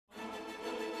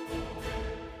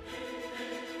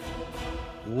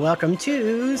Welcome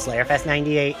to Slayerfest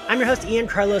 98. I'm your host, Ian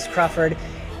Carlos Crawford,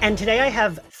 and today I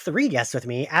have three guests with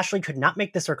me. Ashley could not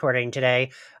make this recording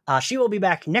today. She will be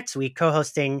back next week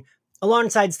co-hosting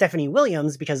alongside Stephanie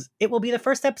Williams because it will be the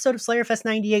first episode of Slayerfest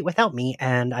 98 without me,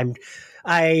 and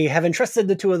I have entrusted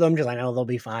the two of them because I know they'll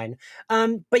be fine.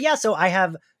 So I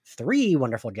have three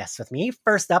wonderful guests with me.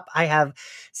 First up, I have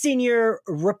senior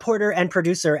reporter and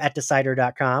producer at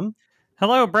Decider.com.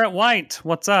 Hello, Brett White.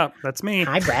 What's up? That's me.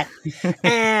 Hi, Brett.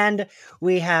 And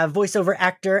we have voiceover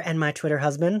actor and my Twitter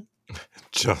husband,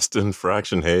 Justin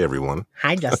Fraction. Hey, everyone.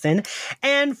 Hi, Justin.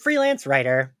 And freelance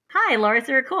writer. Hi, Laura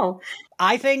Cole.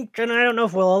 I think, and I don't know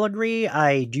if we'll all agree,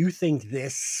 I do think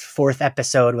this fourth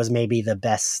episode was maybe the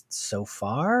best so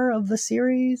far of the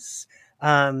series.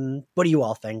 What do you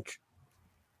all think?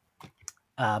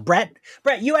 Brett,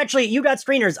 you got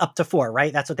screeners up to 4,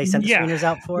 right? That's what they sent the screeners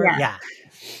out for? Yeah.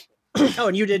 Oh,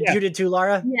 and you did too,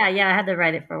 Laura? Yeah, I had to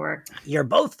write it for work. You're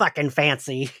both fucking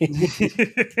fancy.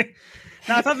 No,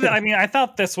 I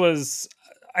thought this was,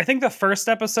 I think the first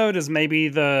episode is maybe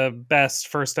the best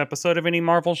first episode of any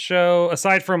Marvel show,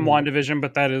 aside from WandaVision,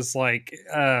 but that is like,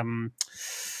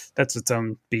 that's its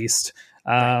own beast.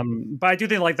 But I do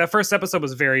think like that first episode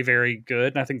was very, very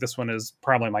good. And I think this one is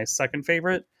probably my second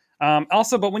favorite.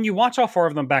 But when you watch all 4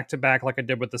 of them back to back, like I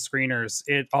did with the screeners,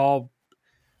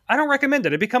 I don't recommend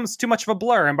it. It becomes too much of a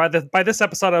blur. And by this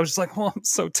episode, I was just like, well, I'm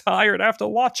so tired. I have to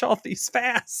watch all these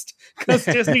fast because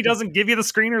Disney doesn't give you the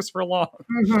screeners for long.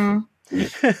 Mm-hmm.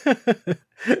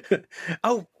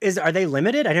 Oh, are they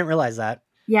limited? I didn't realize that.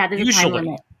 Yeah, there's a time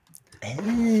limit.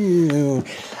 Oh,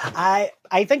 I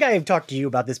think I've talked to you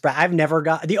about this, but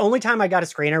the only time I got a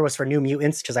screener was for New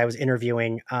Mutants because I was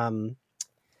interviewing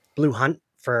Blue Hunt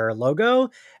for Logo,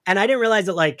 and I didn't realize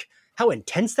that like how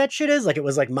intense that shit is. Like it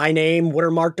was like my name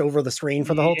watermarked over the screen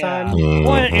for the whole time.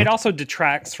 Well, it also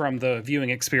detracts from the viewing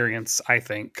experience, I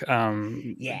think.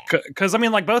 Because I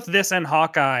mean, like both this and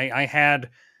Hawkeye, I had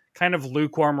kind of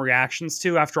lukewarm reactions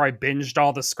to after I binged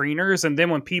all the screeners, and then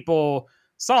when people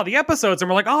saw the episodes and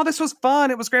were like, "Oh, this was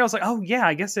fun. It was great." I was like, "Oh yeah,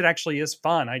 I guess it actually is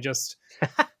fun." I just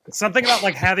something about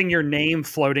like having your name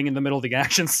floating in the middle of the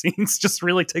action scenes just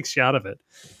really takes you out of it.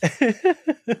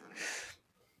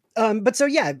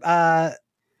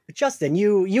 Justin,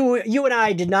 you and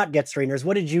I did not get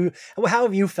screeners. How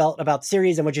have you felt about the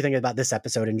series and what do you think about this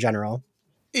episode in general?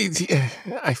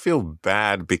 I feel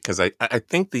bad because I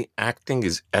think the acting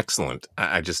is excellent.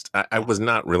 I was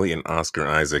not really an Oscar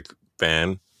Isaac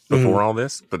fan before all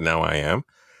this, but now I am.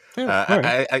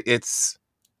 Right.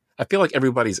 I feel like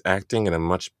everybody's acting in a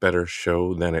much better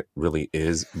show than it really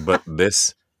is, but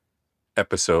this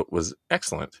episode was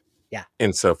excellent. Yeah.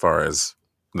 Insofar as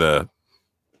the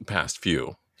past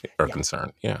few are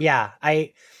concerned. Yeah.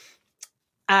 I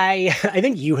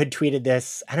think you had tweeted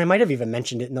this, and I might have even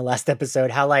mentioned it in the last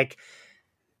episode, how like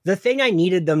the thing I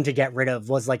needed them to get rid of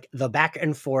was like the back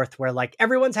and forth where like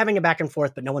everyone's having a back and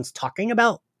forth, but no one's talking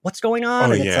about what's going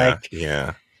on.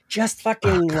 Just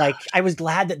fucking like, I was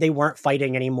glad that they weren't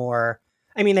fighting anymore.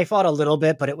 I mean, they fought a little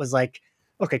bit, but it was like,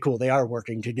 okay, cool. They are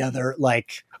working together.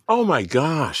 Like, oh my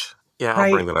gosh. Yeah,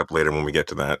 I'll bring that up later when we get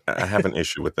to that. I have an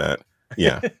issue with that.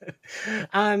 Yeah.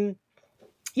 But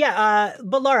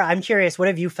Laura, I'm curious, what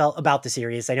have you felt about the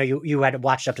series? I know you had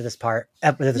watched up to this point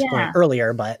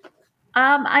earlier, but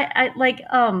I like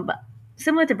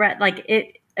similar to Brett, like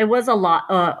it was a lot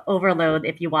overload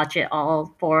if you watch it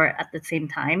all 4 at the same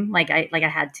time. Like I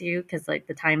had to because like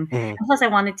the time, and plus I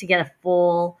wanted to get a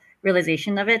full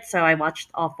realization of it, so I watched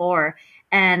all 4,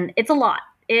 and it's a lot.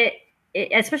 It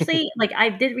especially like I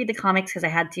did read the comics because I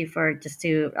had to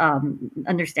to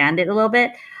understand it a little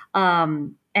bit.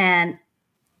 And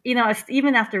you know,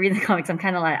 even after reading the comics, I'm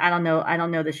kind of like, I don't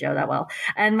know the show that well,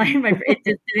 and my it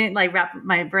just didn't like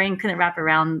my brain couldn't wrap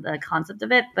around the concept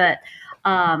of it. But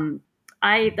the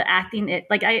acting,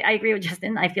 I agree with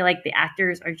Justin. I feel like the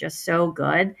actors are just so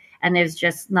good, and there's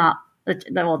just not.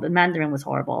 The Mandarin was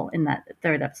horrible in that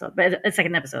third episode, but the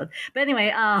second episode. But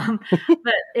anyway,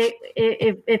 but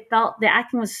it felt the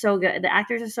acting was so good. The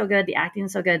actors are so good. The acting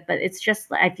is so good. But it's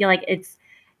just I feel like it's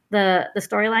the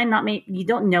storyline. You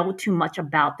don't know too much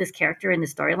about this character in the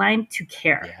storyline to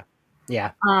care.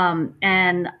 Yeah.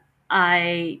 And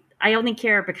I only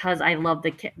care because I love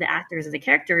the actors and the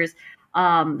characters.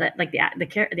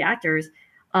 The actors.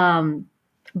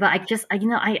 But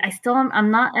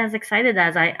I'm not as excited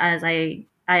as I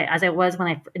was when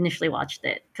I initially watched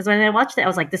it. Because when I watched it, I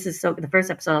was like, the first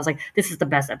episode, I was like, this is the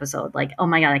best episode. Like, oh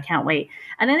my God, I can't wait.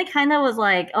 And then it kind of was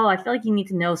like, oh, I feel like you need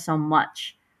to know so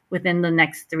much within the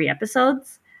next 3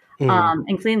 episodes.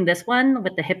 including this one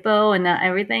with the hippo and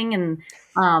everything. And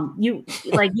you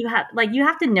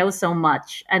have to know so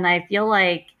much, and I feel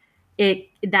like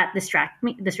that distract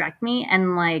me.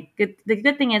 And like the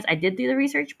good thing is I did do the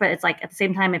research, but it's like at the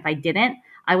same time, if I didn't,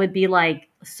 I would be like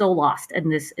so lost in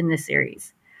this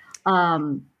series.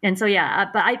 And so yeah,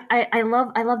 but I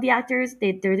love the actors.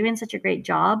 They're doing such a great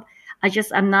job.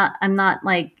 I'm not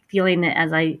like feeling it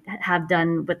as I have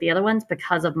done with the other ones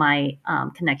because of my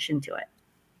connection to it.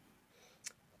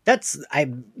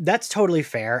 That's totally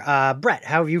fair. Brett,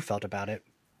 how have you felt about it?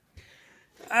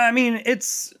 I mean,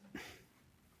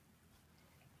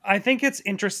 I think it's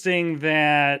interesting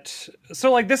that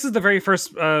this is the very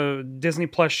first Disney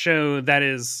Plus show that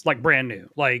is like brand new.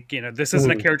 Like, this isn't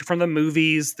a character from the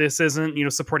movies. This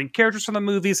isn't, supporting characters from the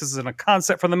movies. This isn't a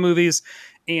concept from the movies.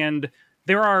 And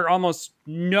there are almost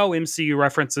no MCU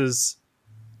references,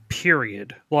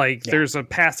 period. Like, there's a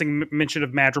passing mention of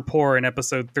Madripoor in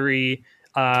episode 3.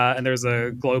 And there's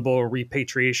a global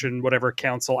repatriation, whatever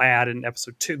council ad in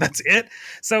episode 2. That's it.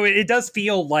 So it does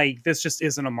feel like this just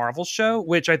isn't a Marvel show,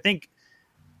 which I think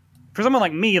for someone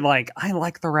like me, like, I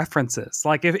like the references.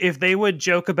 Like if they would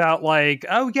joke about like,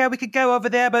 oh yeah, we could go over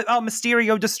there, but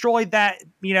Mysterio destroyed that,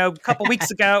 a couple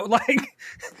weeks ago, like,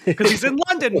 because he's in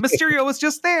London. Mysterio was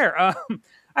just there. I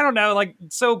don't know, but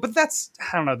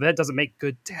I don't know. That doesn't make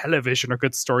good television or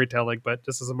good storytelling. But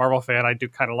just as a Marvel fan, I do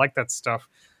kind of like that stuff.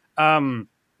 And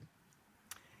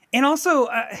also,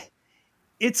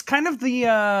 it's kind of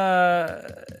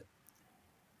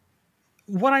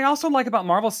what I also like about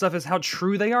Marvel stuff is how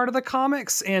true they are to the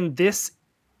comics, and this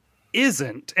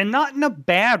isn't, and not in a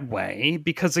bad way,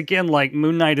 because again, like,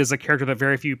 Moon Knight is a character that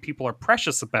very few people are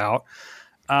precious about.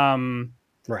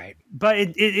 Right. But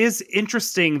it is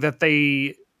interesting that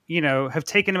they, have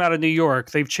taken him out of New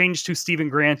York. They've changed who Stephen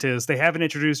Grant is. They haven't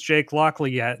introduced Jake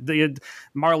Lockley yet.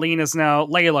 Marlene is now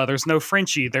Layla. There's no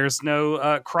Frenchie. There's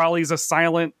no Crawley's a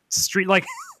silent street. Like,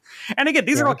 and again,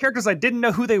 these are all characters I didn't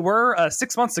know who they were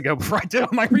 6 months ago before I did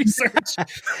all my research.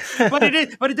 but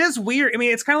it is weird. I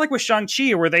mean, it's kind of like with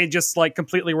Shang-Chi, where they just like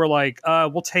completely were like,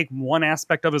 we'll take one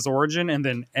aspect of his origin and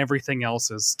then everything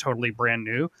else is totally brand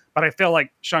new. But I feel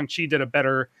like Shang-Chi did a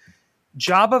better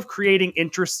job of creating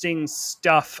interesting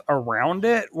stuff around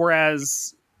it,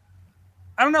 whereas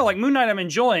I don't know, like Moon Knight I'm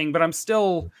enjoying, but I'm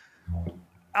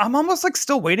almost like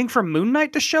still waiting for Moon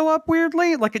Knight to show up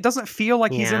weirdly. Like, it doesn't feel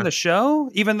like he's in the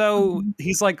show, even though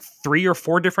he's like 3 or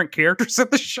 4 different characters in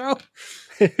the show.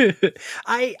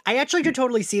 I actually could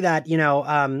totally see that.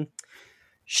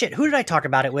 Who did I talk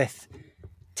about it with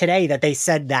today that they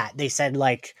said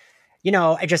like,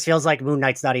 it just feels like Moon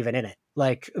Knight's not even in it.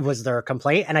 Like, was their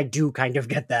complaint? And I do kind of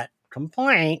get that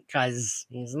complaint because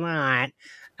he's not.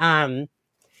 I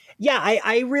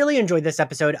really enjoyed this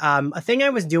episode. A thing I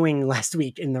was doing last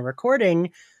week in the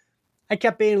recording, I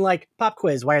kept being like, pop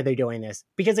quiz, why are they doing this?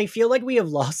 Because I feel like we have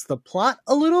lost the plot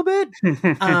a little bit.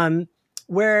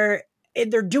 Where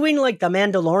they're doing like the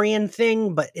Mandalorian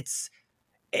thing, but it's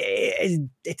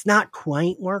not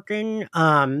quite working.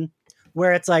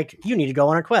 Where it's like, you need to go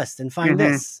on a quest and find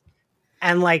this.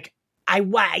 And like,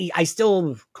 I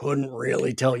still couldn't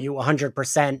really tell you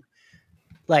 100%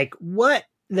 like what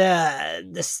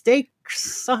the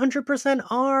stakes 100%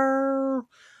 are,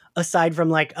 aside from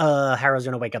like, Harrow's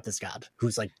gonna wake up this god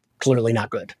who's like clearly not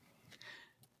good.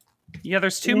 Yeah,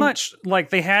 there's too much. Like,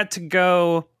 they had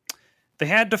to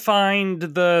find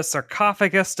the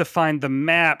sarcophagus, to find the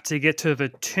map, to get to the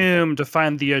tomb, to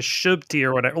find the Ashubti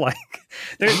or whatever. Like,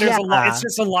 there's a lot. It's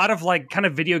just a lot of like kind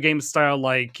of video game style,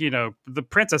 like, the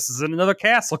princess is in another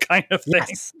castle kind of thing.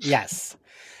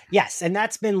 Yes. And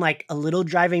that's been like a little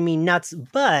driving me nuts.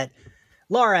 But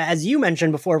Laura, as you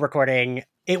mentioned before recording,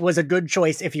 it was a good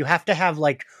choice. If you have to have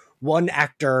like one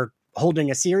actor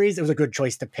holding a series, it was a good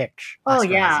choice to pick. Oh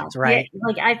yeah. Right. Yeah,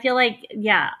 like, I feel like,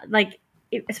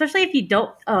 especially if you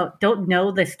don't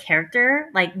know this character,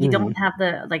 like, you don't have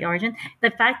the like origin,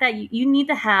 the fact that you need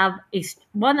to have a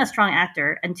strong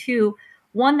actor, and 2,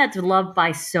 one that's loved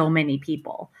by so many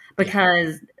people,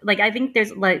 because like, I think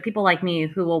there's like people like me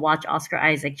who will watch Oscar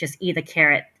Isaac just eat a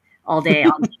carrot all day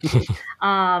on TV.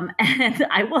 And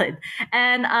I would,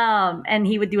 and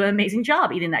he would do an amazing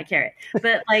job eating that carrot.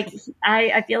 But like,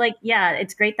 I feel like,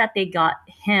 it's great that they got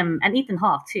him and Ethan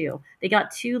Hawke too. They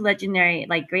got 2 legendary,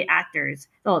 like, great actors.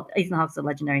 Oh, Ethan Hawke's a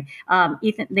legendary.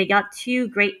 They got 2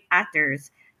 great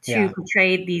actors to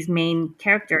portray these main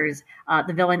characters,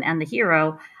 the villain and the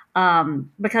hero.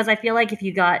 Because I feel like if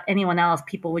you got anyone else,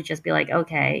 people would just be like,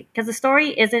 okay, because the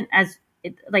story isn't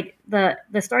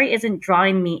the story isn't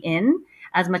drawing me in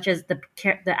as much as the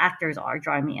actors are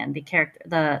drawing me in. The character,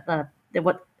 the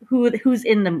what who's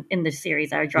in the series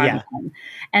that are driving them.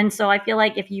 And so I feel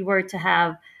like if you were to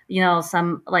have,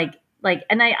 some like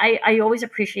and I always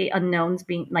appreciate unknowns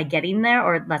being like getting there,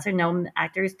 or lesser known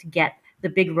actors to get the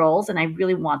big roles, and I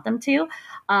really want them to.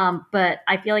 But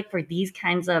I feel like for these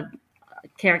kinds of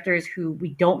characters who we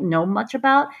don't know much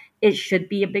about, it should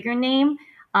be a bigger name.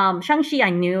 Shang-Chi, I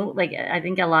knew, like, I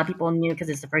think a lot of people knew because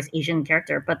it's the first Asian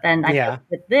character, but then I feel like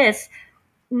with this,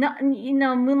 no,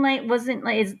 Moonlight wasn't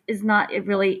like is not it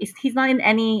really. He's not in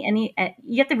any.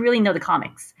 You have to really know the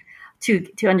comics to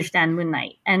understand Moon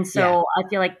Knight, and so I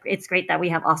feel like it's great that we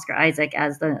have Oscar Isaac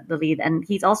as the lead, and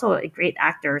he's also a great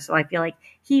actor. So I feel like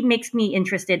he makes me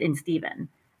interested in Steven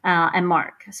and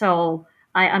Mark. So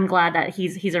I'm glad that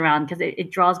he's around because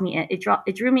it draws me in.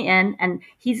 It drew me in, and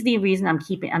he's the reason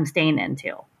I'm staying in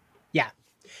too.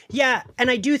 Yeah, and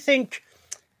I do think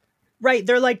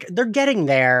they're getting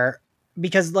there.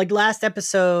 Because like last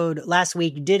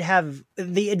week did have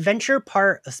the adventure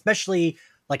part, especially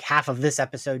like half of this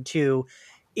episode too,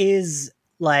 is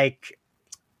like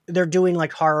they're doing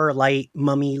like horror light,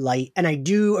 mummy light, and I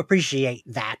do appreciate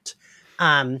that.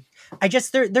 I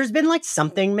just there's been like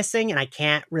something missing, and I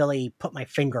can't really put my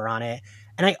finger on it.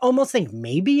 And I almost think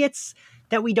maybe it's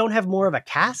that we don't have more of a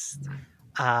cast.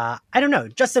 I don't know,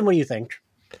 Justin, what do you think?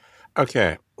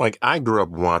 Okay, like I grew up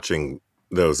watching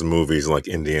those movies like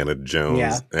Indiana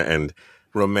Jones and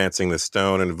Romancing the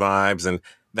Stone and vibes. And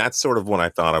that's sort of what I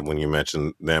thought of when you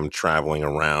mentioned them traveling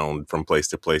around from place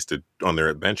to place on their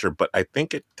adventure. But I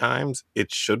think at times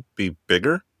it should be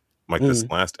bigger. Like this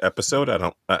last episode,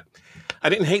 I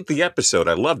didn't hate the episode.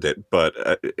 I loved it. But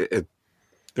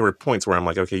there were points where I'm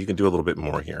like, okay, you can do a little bit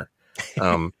more here.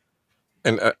 And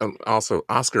also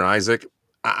Oscar Isaac,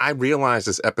 I realized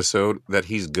this episode that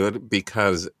he's good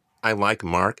because I like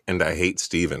Mark and I hate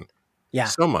Steven. Yeah.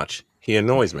 So much. He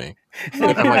annoys me.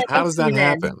 I'm like, how does that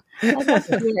happen?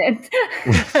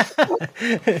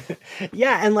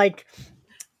 Yeah, and like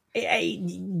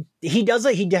he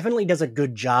definitely does a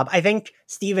good job. I think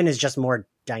Steven is just more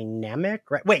dynamic,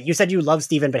 right? Wait, you said you love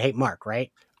Steven but hate Mark,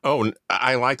 right? Oh,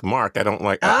 I like Mark. I don't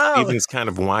like Steven's kind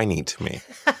of whiny to me.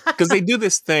 Because they do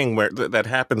this thing where that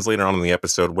happens later on in the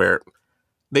episode where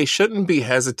they shouldn't be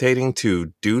hesitating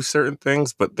to do certain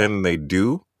things, but then they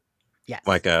do. Yes.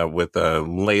 Like with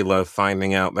Layla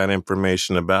finding out that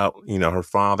information about, her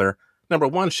father. Number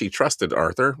one, she trusted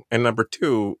Arthur. And number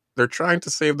two, they're trying to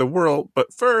save the world.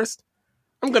 But first,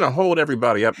 I'm going to hold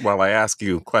everybody up while I ask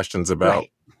you questions about.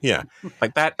 Yeah.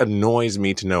 Like that annoys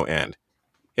me to no end.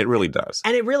 It really does.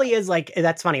 And it really is like,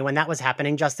 that's funny. When that was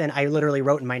happening, Justin, I literally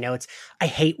wrote in my notes, I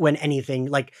hate when anything,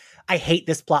 like, I hate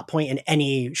this plot point in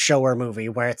any show or movie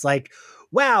where it's like,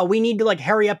 wow, we need to like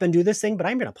hurry up and do this thing, but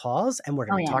I'm going to pause and we're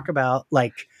going to talk about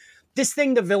like this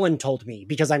thing the villain told me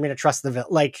because I'm going to trust the villain.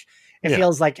 Like, it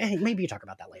feels like, hey, maybe you talk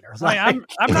about that later. Like, I'm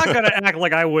not going to act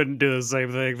like I wouldn't do the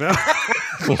same thing, though.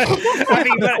 I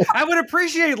mean, I would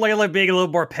appreciate Layla being a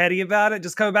little more petty about it,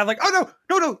 just coming back like, oh,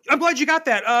 no, I'm glad you got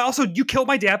that. Also, you killed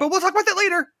my dad, but we'll talk about that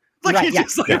later. Like,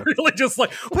 really just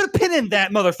like, put a pin in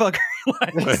that, motherfucker.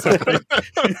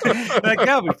 Like,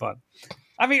 that'll be fun.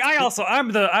 I mean, I'm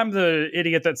the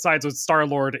idiot that sides with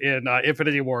Star-Lord in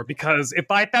Infinity War, because if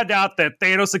I found out that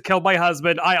Thanos had killed my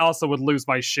husband, I also would lose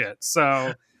my shit.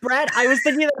 So, Brad, I was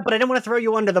thinking that, but I didn't want to throw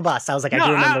you under the bus. I was like, no, I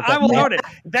do remember. I will own it.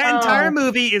 That entire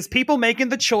movie is people making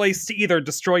the choice to either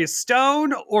destroy a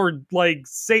stone or like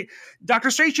say Doctor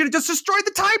Strange should have just destroyed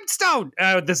the time stone.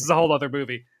 This is a whole other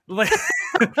movie.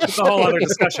 It's a whole other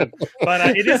discussion.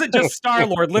 But it isn't just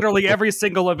Star-Lord. Literally every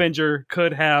single Avenger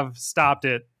could have stopped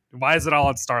it. Why is it all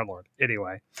on Star-Lord?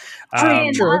 Anyway.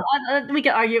 We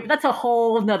can argue. That's a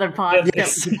whole nother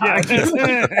podcast.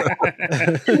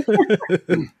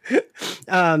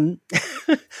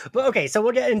 But okay, so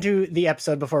we'll get into the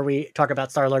episode before we talk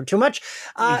about Star-Lord too much.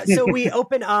 So we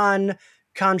open on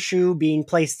Khonshu being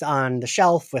placed on the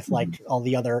shelf with like all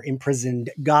the other imprisoned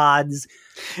gods.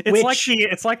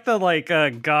 It's like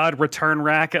the god return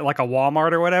rack at like a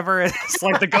Walmart or whatever. It's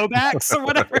like the go backs or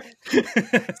whatever.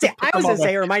 See, I was gonna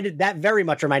say that very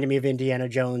much reminded me of Indiana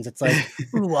Jones. It's like,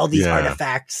 ooh, all these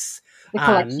artifacts. The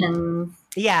collection.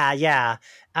 Yeah.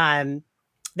 Then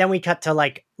we cut to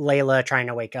like Layla trying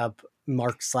to wake up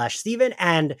Mark / Steven.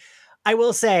 And I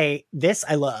will say this,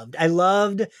 I loved.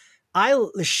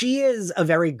 She is a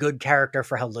very good character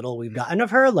for how little we've gotten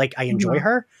of her. Like, I enjoy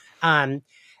her. And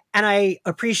I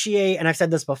appreciate, and I've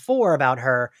said this before about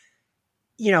her,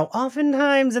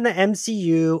 oftentimes in the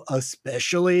MCU,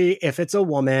 especially if it's a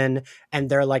woman and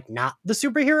they're like not the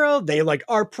superhero, they like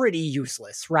are pretty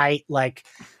useless, right? Like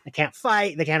they can't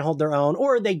fight, they can't hold their own,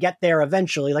 or they get there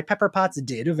eventually, like Pepper Potts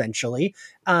did eventually.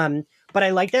 But I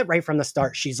like that right from the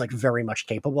start, she's like very much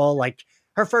capable. Like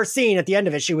her first scene at the end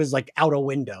of it, she was like out a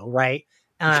window, right?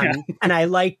 And I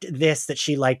liked this, that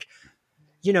she like,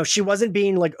 she wasn't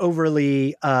being like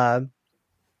overly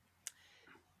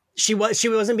she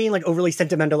wasn't being like overly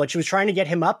sentimental. Like she was trying to get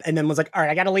him up and then was like, all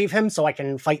right, I gotta leave him so I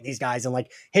can fight these guys, and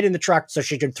like hid in the truck so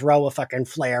she could throw a fucking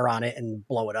flare on it and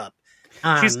blow it up.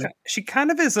 She kind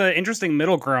of is an interesting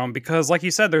middle ground, because like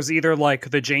you said, there's either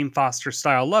like the Jane Foster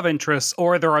style love interests,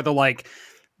 or there are the like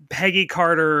Peggy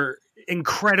Carter,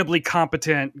 incredibly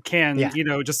competent, can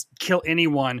just kill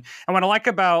anyone. And what I like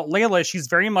about Layla, she's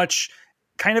very much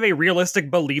kind of a realistic,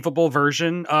 believable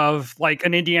version of like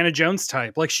an Indiana Jones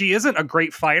type. Like she isn't a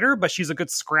great fighter, but she's a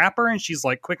good scrapper, and she's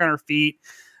like quick on her feet.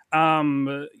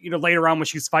 Later on when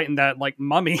she's fighting that like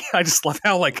mummy, I just love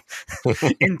how like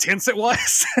intense it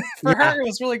was for her. It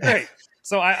was really great.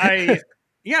 So I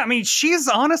mean, she's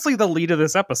honestly the lead of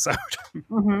this episode.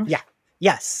 Mm-hmm. Yeah.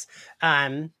 Yes.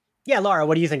 Laura,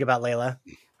 what do you think about Layla?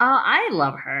 I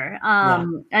love her.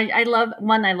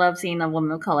 I love seeing a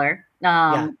woman of color.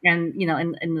 And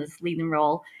in this leading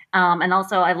role. And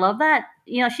also I love that,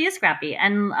 she is scrappy,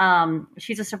 and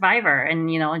she's a survivor, and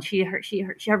and her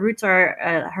roots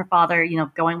are her father,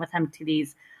 going with him to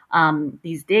these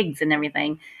digs and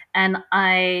everything. And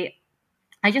I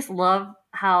just love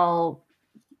how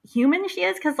human she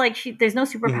is, because like there's no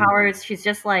superpowers.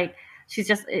 Mm-hmm. She's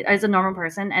just as a normal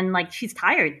person, and like she's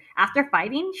tired after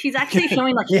fighting. She's actually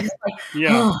showing like she's like,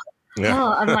 oh,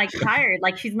 I'm like tired.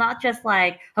 Like she's not just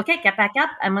like, okay, get back up,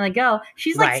 I'm gonna go.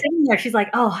 She's like sitting there. She's like,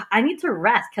 oh, I need to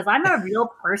rest because I'm a real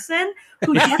person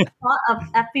who just fought a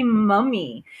effing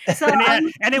mummy. So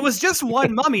and it was just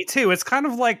one mummy too. It's kind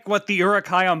of like what the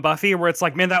Uruk-hai on Buffy, where it's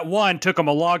like, man, that one took them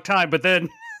a long time, but then.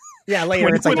 Yeah,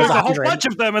 later it's like there's a whole bunch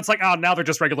of them. It's like, oh, now they're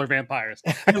just regular vampires.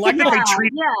 I like that they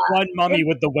treat one mummy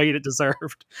with the weight it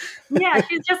deserved. Yeah,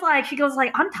 she's just like, she goes like,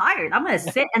 I'm tired. I'm gonna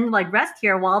sit and like rest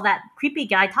here while that creepy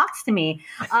guy talks to me.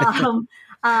 That's what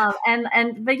I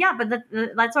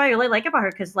really like about her,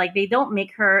 because like they don't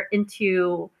make her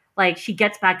into like she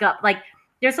gets back up. Like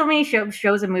there's so many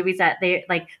shows and movies that they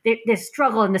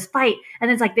struggle in this fight, and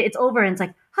it's like it's over, and it's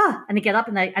like, and they get up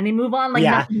and they move on like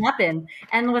nothing happened.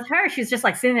 And with her, she's just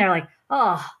like sitting there like,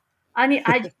 oh, I need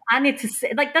to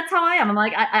sit. Like that's how I am. I'm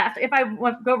like, if I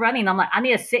go running, I'm like, I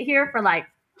need to sit here for like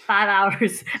 5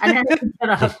 hours and then get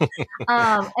up.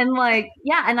 And like,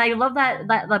 and I love that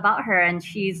about her. And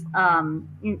she's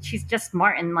just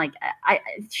smart, and like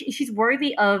she's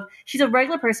a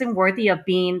regular person worthy of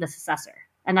being the successor.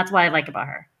 And that's what I like about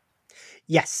her.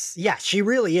 Yes. Yeah, she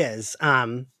really is.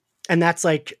 And that's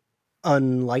like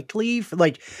unlikely.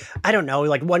 Like, I don't know,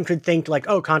 like one could think like,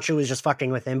 oh, Khonshu was just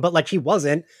fucking with him, but like he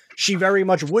wasn't. She very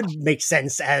much would make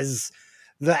sense as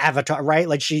the Avatar, right?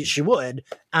 Like she would.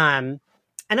 And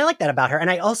I like that about her.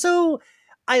 And I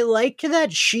like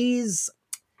that she's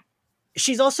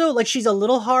also like, she's a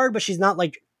little hard, but she's not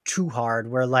like too hard,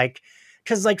 where like,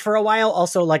 because like for a while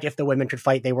also, like if the women could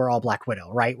fight, they were all Black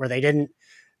Widow, right? Where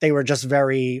they were just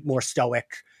very more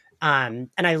stoic. And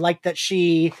I like that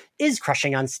she is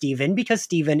crushing on Steven, because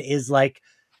Steven is like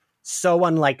so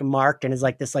unlike Mark and is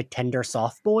like this like tender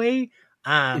soft boy.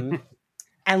 And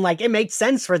like it makes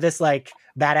sense for this like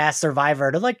badass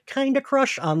survivor to like kind of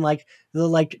crush on like the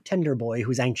like tender boy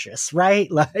who's anxious, right?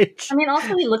 Like, I mean,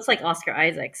 also he looks like Oscar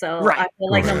Isaac, so I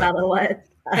feel like no matter what.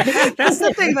 That's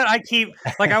the thing that I keep,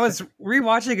 like, I was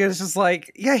rewatching it, it's just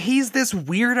like, yeah, he's this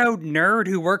weirdo nerd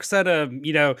who works at a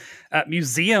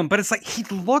museum, but it's like he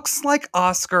looks like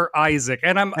Oscar Isaac,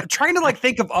 and I'm trying to like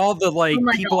think of all the like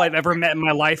people I've ever met in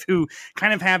my life who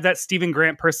kind of have that Stephen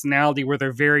Grant personality, where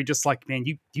they're very just like, man,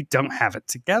 you don't have it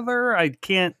together. I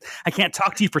can't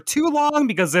talk to you for too long,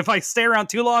 because if I stay around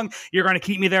too long, you're going to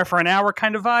keep me there for an hour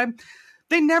kind of vibe.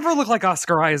 They never look like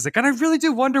Oscar Isaac, and I really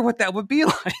do wonder what that would be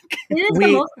like. It is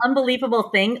the most unbelievable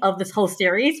thing of this whole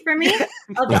series for me, of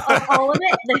all of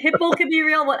it. The hippo could be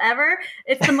real, whatever.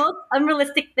 It's the most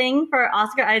unrealistic thing for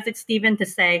Oscar Isaac Steven to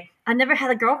say, I never had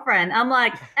a girlfriend. I'm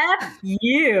like, F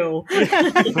you.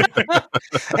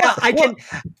 Yeah,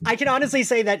 I can honestly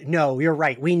say that, no, you're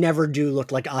right. We never do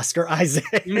look like Oscar Isaac.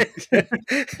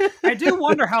 I do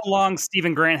wonder how long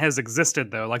Stephen Grant has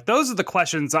existed, though. Like, those are the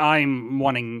questions I'm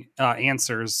wanting answered.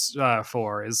 answers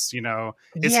for. Is he,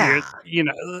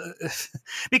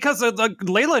 because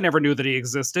Layla never knew that he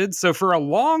existed. So for a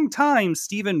long time,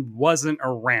 Steven wasn't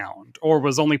around or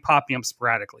was only popping up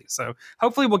sporadically. So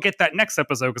hopefully we'll get that next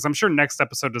episode, because I'm sure next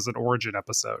episode is an origin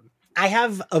episode. I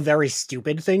have a very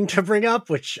stupid thing to bring up,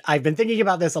 which I've been thinking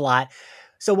about this a lot.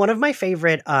 So one of my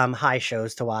favorite high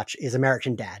shows to watch is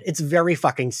American Dad. It's very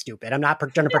fucking stupid. I'm not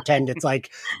going to pretend it's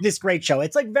like this great show.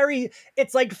 It's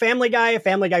like Family Guy if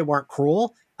Family Guy weren't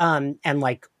cruel. And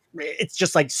like, it's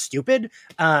just like stupid.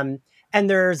 And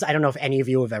I don't know if any of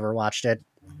you have ever watched it.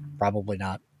 Probably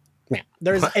not. Yeah.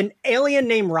 There's an alien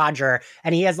named Roger,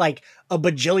 and he has like a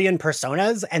bajillion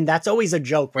personas. And that's always a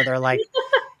joke where they're like,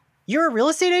 you're a real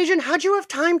estate agent? How'd you have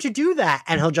time to do that?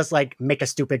 And he'll just like make a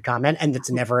stupid comment and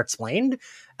it's never explained.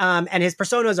 And his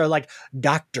personas are like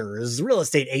doctors, real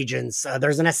estate agents.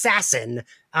 There's an assassin.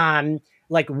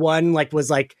 Like one like was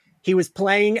like, he was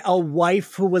playing a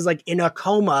wife who was like in a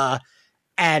coma,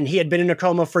 and he had been in a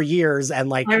coma for years. And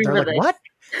like, they're like, what?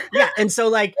 Yeah. And so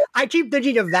like, I keep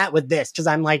thinking of that with this, because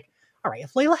I'm like, all right,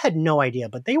 if Layla had no idea,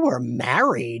 but they were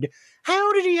married,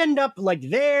 how did he end up like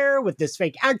there with this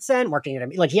fake accent working at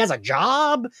him? Like he has a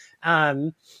job.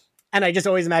 And I just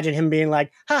always imagine him being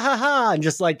like, ha ha ha, and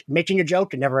just like making a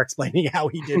joke and never explaining how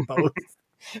he did both.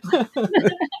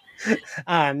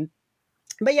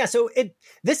 But yeah, so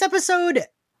this episode,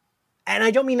 and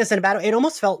I don't mean this in a bad way, it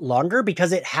almost felt longer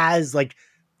because it has like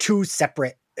two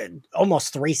separate,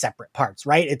 almost three separate parts,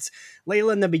 right? It's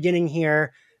Layla in the beginning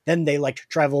here. Then they like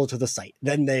travel to the site.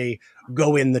 Then they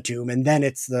go in the tomb, and then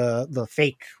it's the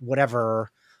fake whatever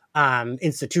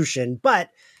institution. But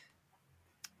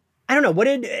I don't know.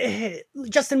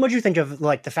 Justin? What did you think of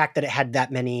like the fact that it had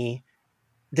that many?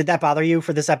 Did that bother you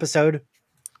for this episode?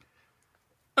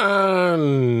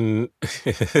 This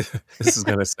is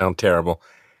gonna sound terrible.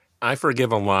 I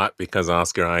forgive a lot because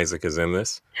Oscar Isaac is in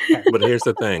this. But here's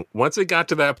the thing. Once it got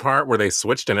to that part where they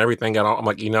switched and everything got all, I'm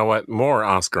like, you know what? More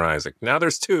Oscar Isaac. Now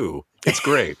there's two. It's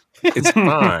great. It's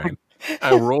fine.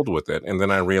 I rolled with it. And then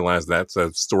I realized that's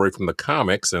a story from the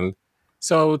comics. And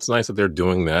so it's nice that they're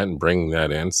doing that and bringing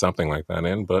that in, something like that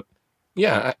in. But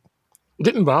yeah, it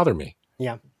didn't bother me.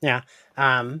 Yeah. Yeah.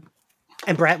 And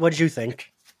Brett, what did you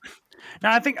think?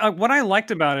 Now, I think what I liked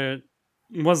about it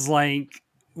was like,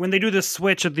 when they do the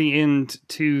switch at the end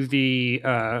to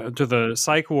the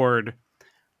psych ward,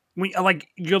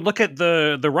 you look at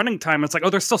the running time, it's like, oh,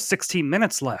 there's still 16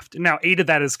 minutes left. Now, 8 of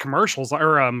that is commercials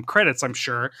or credits, I'm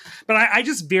sure. But I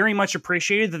just very much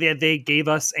appreciated that they gave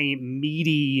us a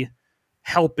meaty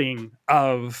helping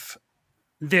of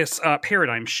this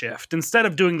paradigm shift, instead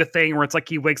of doing the thing where it's like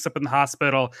he wakes up in the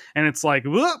hospital and it's like,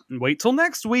 wait till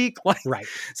next week. Like, right.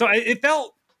 So it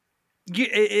felt,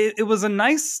 it was a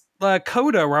nice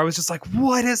coda where I was just like,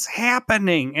 what is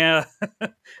happening?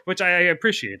 Which I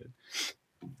appreciated.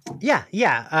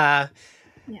 Yeah.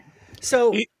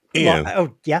 So,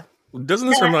 Ian, yeah. Doesn't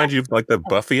this remind you of like the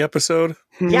Buffy episode?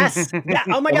 Yes. Yeah.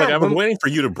 Oh my God. I was waiting for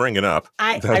you to bring it up.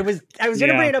 I was going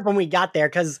to bring it up when we got there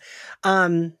because,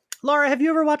 Laura, have you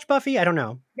ever watched Buffy? I don't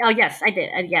know. Oh, yes, I did.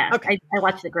 Yeah. Okay. I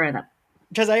watched it growing up.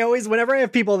 Because whenever I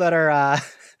have people that are,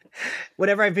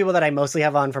 whenever I have people that I mostly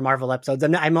have on for Marvel episodes,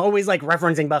 and I'm always like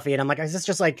referencing Buffy, and I'm like, is this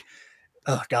just like,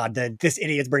 oh God, this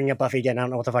idiot's bringing up Buffy again. I don't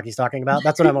know what the fuck he's talking about.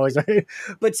 That's what I'm always.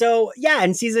 But so yeah,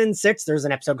 in season 6, there's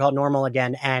an episode called Normal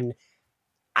Again, and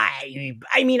I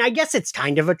mean, I guess it's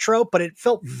kind of a trope, but it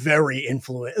felt very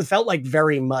It felt like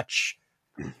very much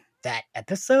that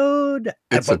episode.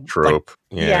 It's a trope.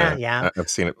 Yeah. I've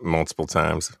seen it multiple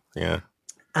times. Yeah.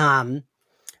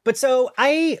 But so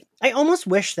I almost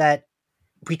wish that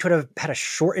we could have had a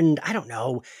shortened, I don't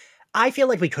know. I feel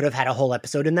like we could have had a whole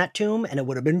episode in that tomb and it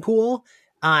would have been cool.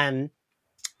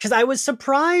 Because I was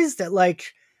surprised that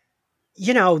like,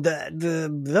 you know,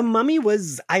 the mummy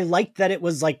was, I liked that it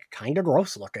was like kind of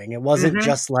gross looking. It wasn't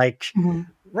just like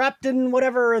wrapped in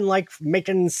whatever and like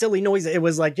making silly noises. It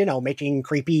was like, you know, making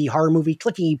creepy horror movie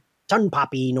clicky tongue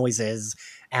poppy noises.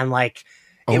 And like,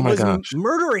 it was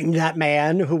murdering that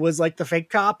man who was like the fake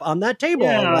cop on that table.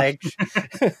 Yeah. Like,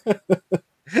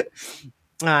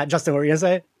 Justin, what were you gonna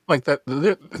say? Like that,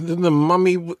 the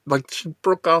mummy, like she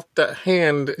broke off the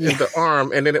hand and the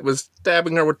arm, and then it was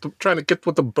stabbing her trying to get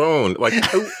with the bone. Like,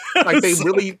 like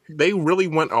they really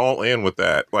went all in with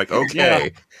that. Like,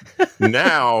 okay,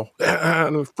 now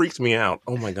it freaks me out.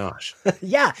 Oh my gosh.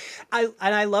 Yeah,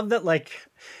 I love that. Like,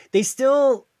 they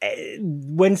still,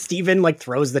 when Steven like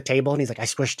throws the table and he's like, I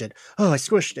squished it. Oh, I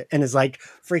squished it, and is like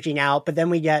freaking out. But then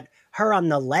we get her on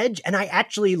the ledge, and I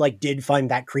actually like did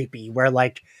find that creepy, where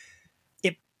like.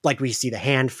 like we see the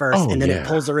hand first, and then it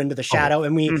pulls her into the shadow.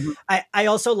 And I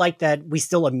also like that we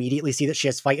still immediately see that she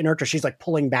has fight in her, because she's like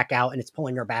pulling back out and it's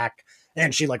pulling her back,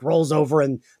 and she like rolls over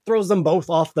and throws them both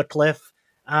off the cliff.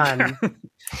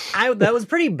 That was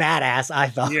pretty badass, I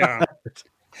thought. Yeah.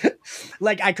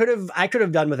 Like I could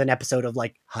have done with an episode of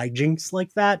like hijinks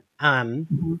like that. I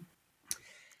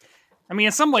mean,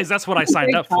 in some ways, that's what I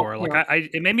signed up for. Like,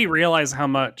 it made me realize how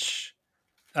much,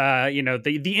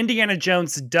 the Indiana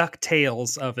Jones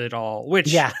DuckTales of it all.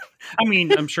 Which, I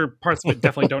mean, I'm sure parts of it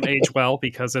definitely don't age well,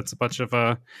 because it's a bunch of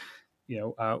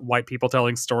white people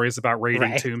telling stories about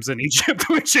raiding tombs in Egypt,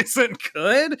 which isn't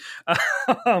good.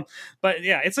 But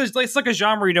yeah, it's like a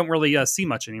genre you don't really see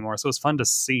much anymore. So it's fun to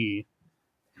see.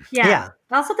 Yeah.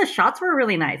 Also, the shots were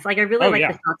really nice. Like, I really like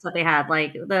the shots that they had,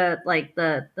 like the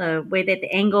way that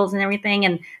the angles and everything,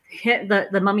 and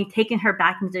the mummy taking her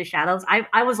back into the shadows.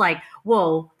 I was like,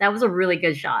 whoa, that was a really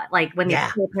good shot. Like when they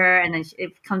killed her and then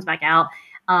it comes back out.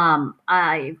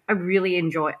 I really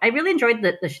enjoyed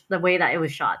the way that it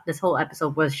was shot. This whole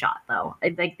episode was shot, though.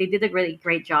 Like they did a really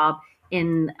great job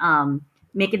in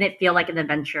making it feel like an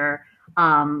adventure.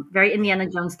 Very Indiana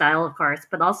Jones style, of course,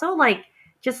 but also like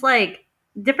just like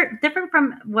different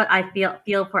from what I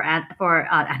feel for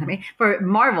anime, for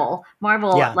Marvel,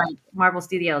 like Marvel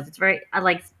Studios. It's very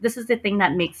this is the thing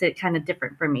that makes it kind of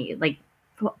different for me. Like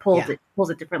pulls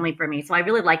it differently for me. So I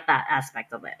really like that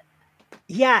aspect of it.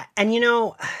 Yeah, and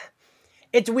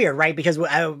it's weird, right? Because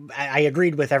I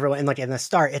agreed with everyone, and like in the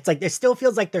start, it's like it still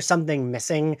feels like there's something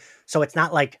missing. So it's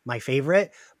not like my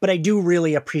favorite, but I do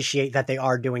really appreciate that they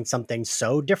are doing something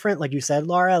so different, like you said,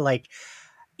 Laura. Like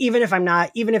even if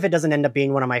it doesn't end up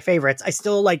being one of my favorites, I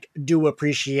still like do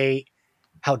appreciate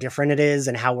how different it is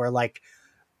and how we're like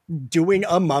doing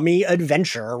a mummy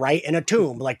adventure, right, in a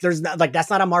tomb. Like there's not like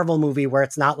that's not a Marvel movie where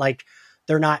it's not like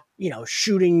they're not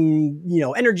shooting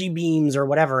energy beams or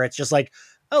whatever. It's just like,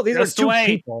 oh, these are two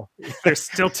people. There's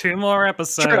still 2 more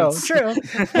episodes. True.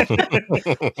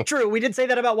 True. We did say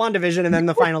that about WandaVision, and then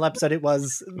the final episode it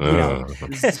was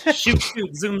shoot,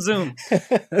 zoom.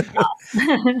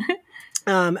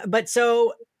 But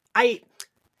so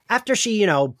after she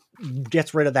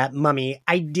gets rid of that mummy,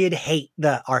 I did hate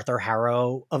the Arthur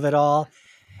Harrow of it all.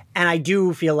 And I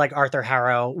do feel like Arthur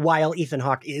Harrow, while Ethan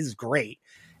Hawke is great,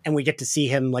 and we get to see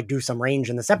him like do some range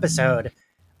in this episode,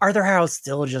 Arthur Harrow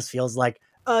still just feels like,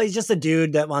 he's just a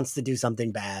dude that wants to do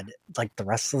something bad, like the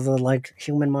rest of the like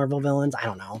human Marvel villains. I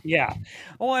don't know. Yeah.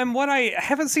 Well, and what I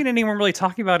haven't seen anyone really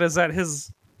talking about is that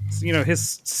his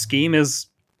scheme is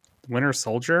Winter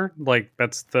Soldier. Like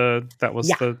that was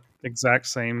the exact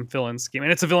same villain scheme,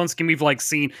 and it's a villain scheme we've like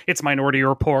seen. It's Minority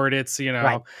Report. It's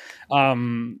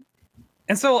and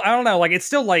so I don't know. Like it's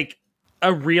still like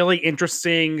a really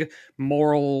interesting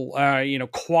moral,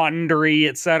 quandary,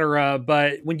 etc.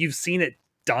 But when you've seen it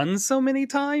done so many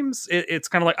times, it's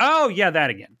kind of like, oh yeah,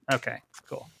 that again. Okay,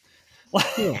 cool.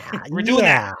 Yeah, we're doing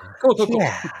that. Cool.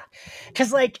 Yeah,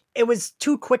 because like it was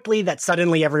too quickly that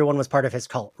suddenly everyone was part of his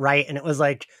cult, right? And it was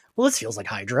like, well, this feels like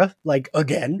Hydra, like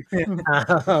again.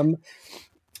 I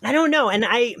don't know, and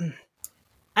I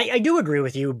do agree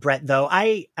with you, Brett. Though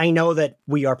I know that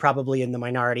we are probably in the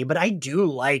minority, but I do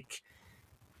like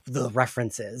the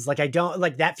references. Like I don't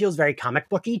like that feels very comic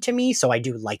booky to me, so I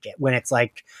do like it when it's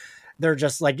like they're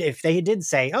just like, if they did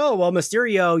say, oh well,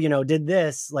 Mysterio, did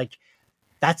this, like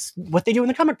that's what they do in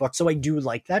the comic book. So I do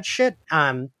like that shit.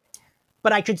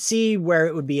 But I could see where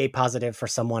it would be a positive for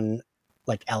someone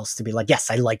like else to be like, yes,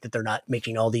 I like that they're not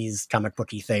making all these comic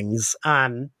booky things.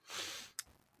 But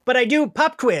I do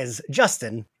pop quiz,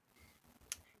 Justin.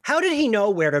 How did he know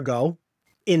where to go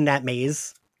in that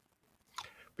maze?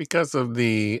 Because of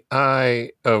the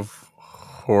Eye of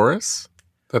Horus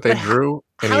that they drew.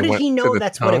 How did he know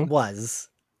that's what it was?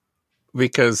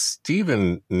 Because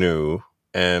Steven knew,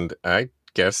 and I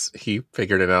guess he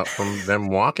figured it out from them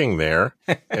walking there.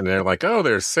 And they're like, oh,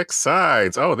 there's 6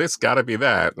 sides. Oh, this got to be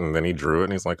that. And then he drew it,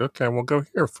 and he's like, okay, we'll go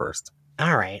here first.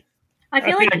 All right. I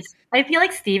feel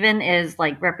like Steven is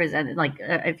like represented, like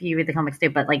if you read the comics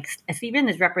too, but like Steven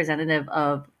is representative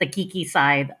of the geeky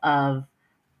side of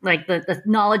like the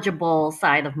knowledgeable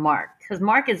side of Mark, because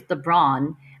Mark is the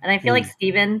brawn, and I feel like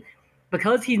Steven,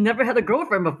 because he's never had a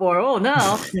girlfriend before, oh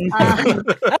no,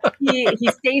 he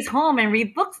stays home and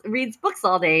reads books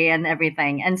all day and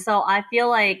everything, and so I feel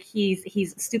like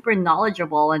he's super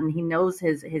knowledgeable and he knows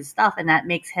his stuff, and that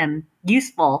makes him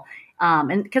useful.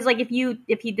 And because like if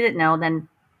he didn't know, then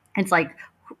it's like,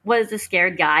 what is this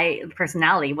scared guy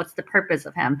personality? What's the purpose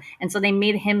of him? And so they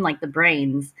made him like the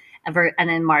brains, and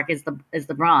then Mark is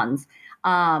the bronze.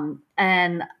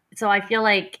 And so I feel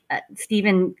like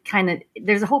Steven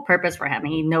there's a whole purpose for him.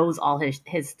 He knows all his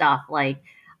stuff. Like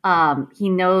he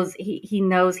knows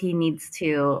he needs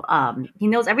to he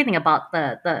knows everything about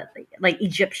the like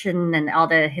Egyptian and all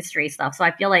the history stuff. So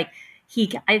I feel like he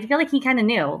kind of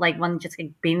knew, like, when just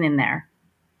being in there.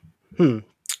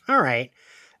 All right.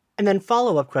 And then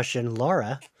follow-up question,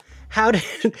 Laura. How did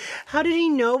he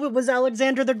know it was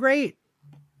Alexander the Great?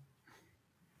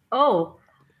 Because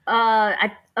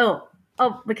I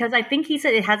think he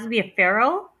said it has to be a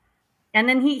pharaoh. And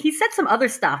then he said some other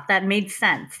stuff that made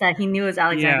sense, that he knew it was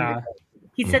Alexander. Yeah.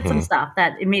 He said some stuff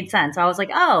that it made sense. So I was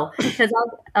like, oh, because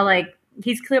like,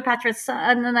 he's Cleopatra's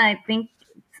son, and I think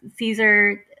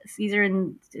Caesar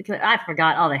and I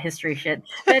forgot all the history shit.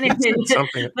 But anyway,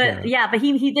 but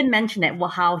he did mention it. Well,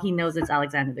 how he knows it's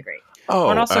Alexander the Great. Oh,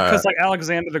 and also because like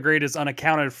Alexander the Great is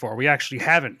unaccounted for. We actually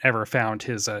haven't ever found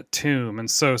his tomb, and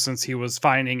so since he was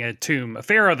finding a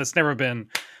pharaoh that's never been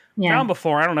found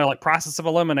before, I don't know, like process of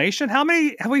elimination. How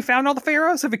many have we found? All the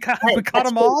pharaohs? Have we caught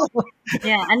them all?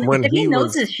 Yeah, and if he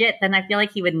knows his shit, then I feel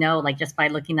like he would know, like, just by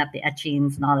looking at the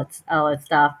etchings and all that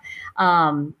stuff.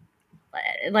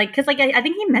 Like, because like I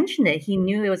think he mentioned it. He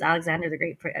knew it was Alexander the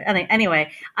Great. Anyway,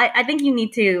 I think you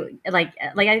need to like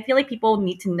I feel like people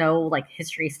need to know, like,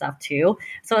 history stuff too.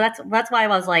 So that's why I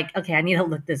was like, okay, I need to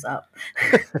look this up.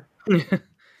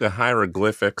 The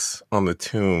hieroglyphics on the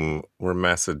tomb were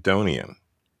Macedonian.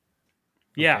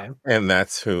 Yeah. Okay. And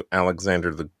that's who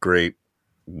Alexander the Great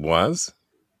was.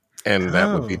 And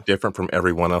that would be different from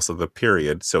everyone else of the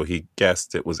period. So he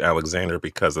guessed it was Alexander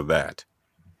because of that.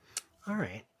 All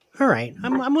right.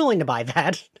 I'm willing to buy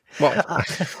that. Well,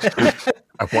 I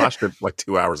watched it like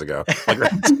 2 hours ago.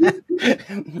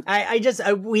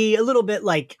 We a little bit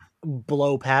like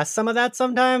blow past some of that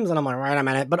sometimes. And I'm like, wait a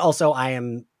minute. But also I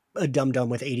am a dum-dum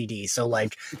with ADD. So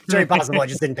like, it's very possible I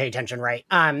just didn't pay attention right.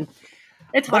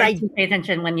 It's hard to pay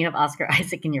attention when you have Oscar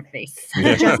Isaac in your face.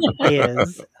 It just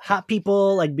is. Hot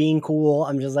people, like, being cool.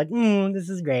 I'm just like, this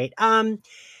is great.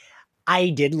 I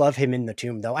did love him in the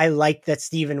tomb, though. I liked that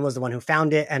Stephen was the one who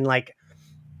found it. And, like,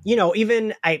 you know,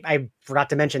 even I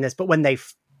forgot to mention this, but when they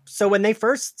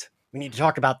first, we need to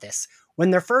talk about this.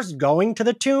 When they're first going to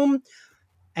the tomb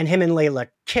and him and Layla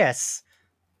kiss,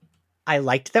 I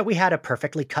liked that we had a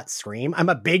perfectly cut scream. I'm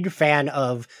a big fan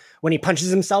of when he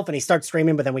punches himself and he starts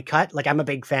screaming, but then we cut. Like, I'm a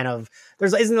big fan of,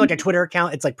 isn't there like a Twitter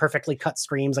account? It's like perfectly cut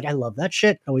screams. Like, I love that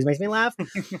shit. It always makes me laugh.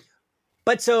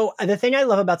 But so the thing I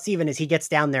love about Steven is he gets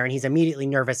down there and he's immediately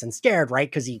nervous and scared, right?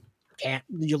 Because he can't,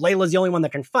 Layla's the only one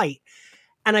that can fight.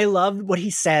 And I love what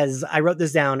he says. I wrote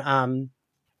this down.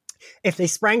 If they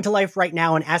sprang to life right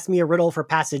now and asked me a riddle for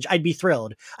passage, I'd be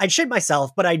thrilled. I'd shit myself,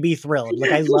 but I'd be thrilled.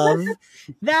 Like, I love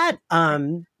that.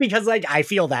 Because, like, I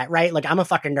feel that, right? Like, I'm a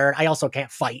fucking nerd. I also can't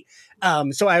fight.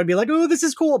 So I would be like, oh, this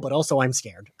is cool, but also I'm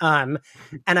scared. And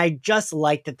I just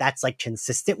like that that's, like,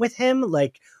 consistent with him.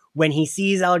 Like, when he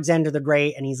sees Alexander the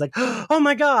Great and he's like, oh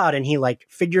my God. And he, like,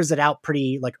 figures it out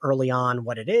pretty, like, early on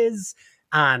what it is.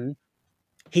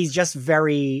 He's just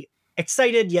very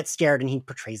excited yet scared, and he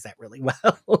portrays that really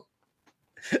well.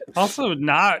 Also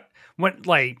not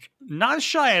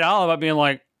shy at all about being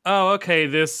like, oh, okay,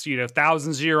 this,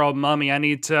 thousands-year-old mummy, I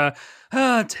need to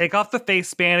take off the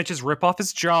face bandages, rip off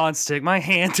his jaw, and stick my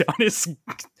hand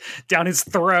down his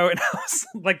throat. And I was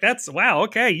like, wow,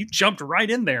 okay, you jumped right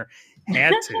in there.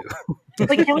 Had to.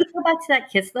 Like, can we go back to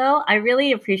that kiss though? I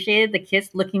really appreciated the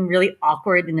kiss looking really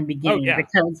awkward in the beginning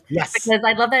because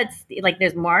I love that it's, like,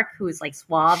 there's Mark who's like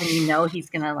suave and he's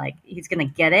gonna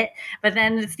get it, but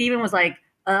then Steven was like,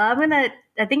 I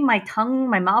think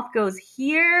my mouth goes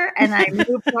here, and I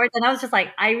move towards, and I was just like,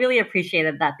 I really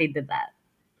appreciated that they did that.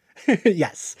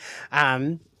 Yes.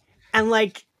 And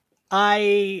like,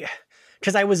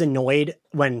 because I was annoyed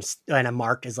when a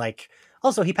Mark is like,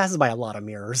 also, he passes by a lot of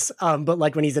mirrors. But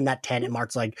like when he's in that tent and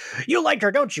Mark's like, you like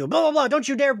her, don't you? Blah, blah, blah. Don't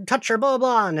you dare touch her, blah, blah,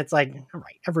 blah. And it's like, all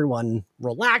right, everyone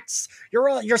relax.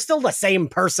 You're still the same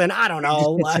person. I don't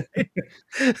know.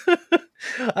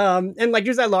 And like,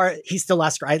 here's that Laura, he's still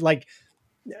last right. Like,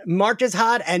 Mark is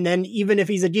hot. And then even if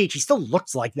he's a geek, he still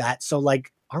looks like that. So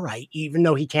like, all right, even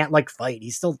though he can't like fight,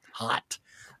 he's still hot.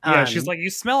 Yeah, she's like,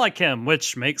 you smell like him,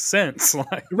 which makes sense.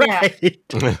 Right.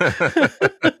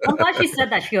 I'm glad she said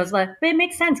that. She goes, well, but it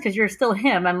makes sense because you're still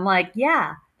him. I'm like,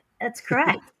 yeah, that's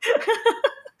correct.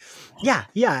 Yeah.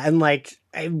 And like,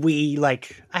 I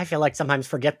feel like sometimes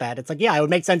forget that. It's like, yeah, it would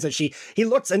make sense that he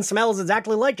looks and smells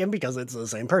exactly like him because it's the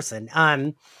same person.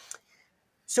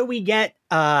 So we get,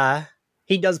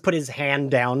 he does put his hand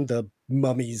down the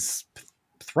mummy's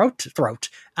throat.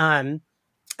 And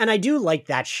I do like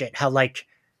that shit. How like,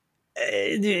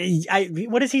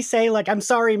 what does he say? Like, I'm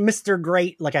sorry, Mr.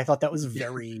 Great. Like, I thought that was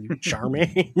very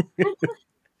charming.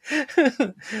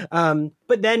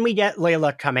 But then we get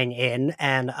Layla coming in,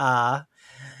 and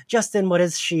Justin, what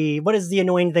is the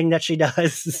annoying thing that she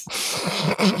does?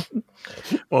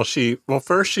 Well,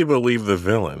 first she believed the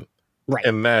villain. Right.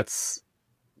 And that's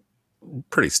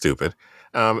pretty stupid.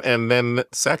 And then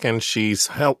second, she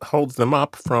holds them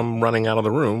up from running out of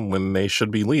the room when they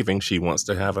should be leaving. She wants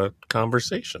to have a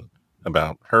conversation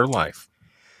about her life.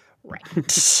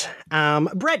 Right.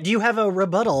 Brett, do you have a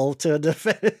rebuttal to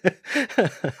defend?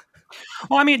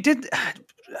 Well, I mean, did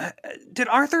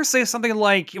Arthur say something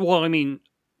like, well, I mean,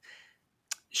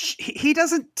 he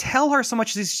doesn't tell her so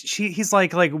much as he's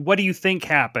like, what do you think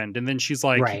happened? And then she's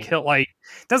like, right.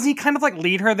 Doesn't he kind of like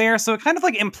lead her there? So it kind of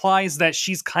like implies that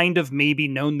she's kind of maybe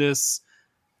known this.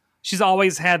 She's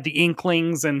always had the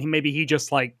inklings, and maybe he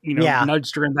just like,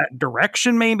 nudged her in that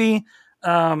direction maybe.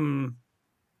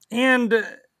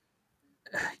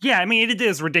 Yeah, I mean, it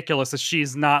is ridiculous that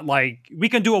she's not like, we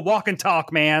can do a walk and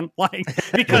talk, man. Like,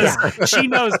 because she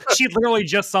knows, she literally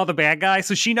just saw the bad guy,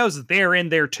 so she knows they're in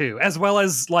there too, as well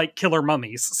as like killer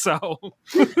mummies. So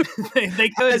they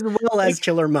could, as well as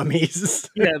killer mummies.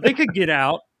 Yeah, they could get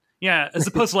out. Yeah, as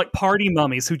opposed to like party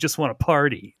mummies who just want to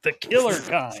party, the killer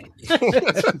kind.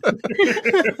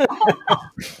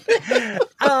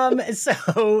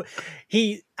 So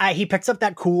he picks up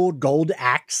that cool gold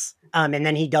axe, and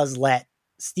then he does let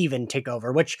Steven take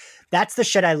over, which that's the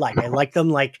shit I like. I like them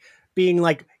like being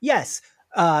like, yes,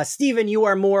 Steven, you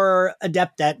are more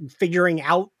adept at figuring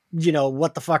out,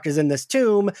 what the fuck is in this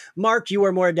tomb. Mark, you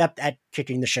are more adept at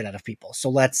kicking the shit out of people. So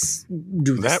let's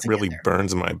do this. That really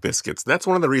burns my biscuits. That's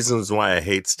one of the reasons why I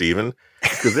hate Steven,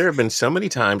 because there have been so many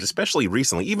times, especially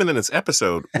recently, even in this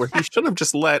episode, where he should have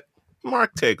just let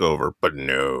Mark take over, but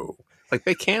no. Like,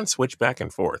 they can switch back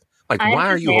and forth. Like, why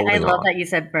are you holding on? I love that you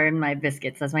said burn my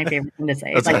biscuits. That's my favorite thing to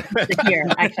say. It's like, here.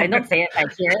 Actually, I don't say it. I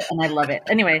hear it, and I love it.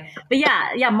 Anyway, but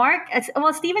yeah, Mark,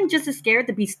 well, Steven just is scared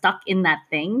to be stuck in that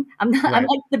thing. I'm like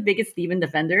the biggest Steven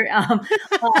defender.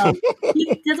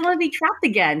 He doesn't want to be trapped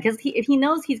again, because if he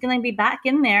knows he's going to be back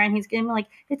in there, and he's going to be like,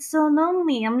 it's so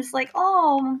lonely. I'm just like,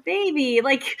 oh, baby.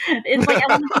 Like, it's like, I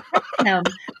want to protect him.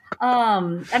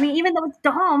 I mean, even though it's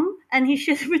dumb and he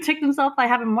should protect himself by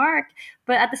having Mark,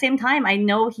 but at the same time, I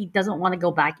know he doesn't want to go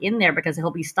back in there because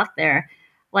he'll be stuck there,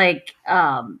 like,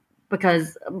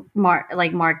 because Mark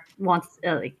wants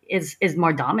is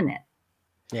more dominant.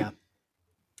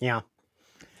 Yeah.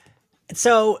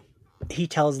 So he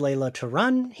tells Layla to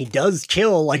run. He does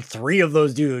kill like 3 of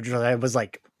those dudes, which I was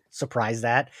like surprised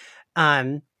at.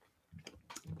 And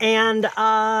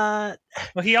well,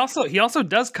 he also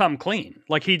does come clean.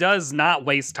 Like, he does not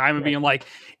waste time in being like,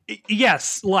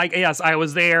 yes, I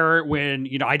was there when,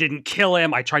 I didn't kill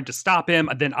him. I tried to stop him,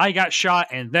 and then I got shot,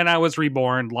 and then I was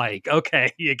reborn. Like,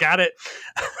 okay, you got it.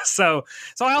 So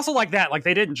I also like that. Like,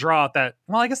 they didn't draw out that.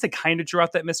 Well, I guess they kind of drew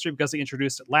out that mystery because they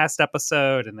introduced it last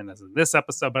episode, and then as in this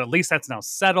episode. But at least that's now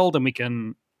settled, and we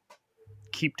can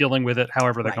keep dealing with it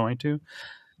however they're going to.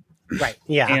 Right.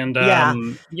 Yeah. And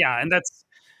and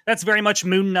that's very much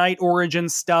Moon Knight origin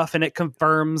stuff, and it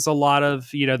confirms a lot of,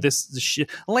 this shit.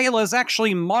 Layla's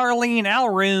actually Marlene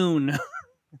Alroon.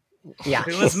 Yeah.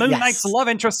 Who is Moon Knight's love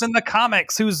interest in the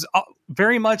comics, who's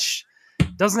very much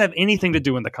doesn't have anything to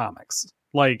do in the comics.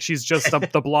 Like, she's just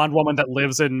the blonde woman that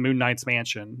lives in Moon Knight's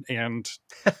mansion, and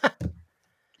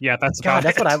yeah, that's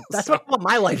what I want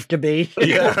my life to be.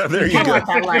 Yeah, there you go. I want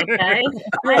that life, guys.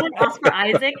 I want Oscar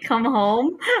Isaac come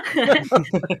home.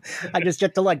 I just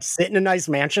get to like sit in a nice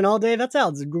mansion all day. That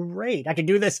sounds great. I can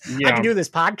do this. Yeah. I can do this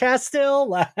podcast still.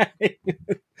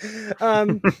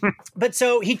 But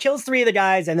so he kills 3 of the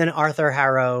guys, and then Arthur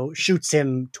Harrow shoots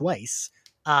him twice.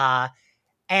 And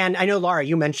I know, Laura,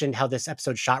 you mentioned how this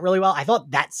episode shot really well. I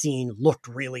thought that scene looked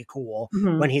really cool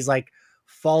when he's like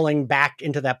falling back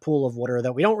into that pool of water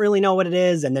that we don't really know what it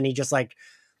is, and then he just like,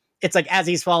 it's like as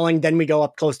he's falling, then we go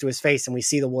up close to his face and we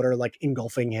see the water like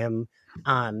engulfing him.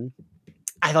 I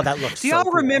thought that looked. Do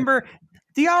y'all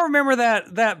remember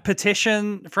that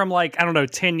petition from like, I don't know,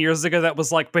 10 years ago that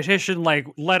was like, petition like,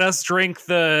 let us drink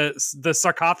the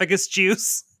sarcophagus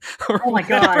juice? Oh my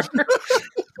god.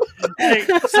 Like,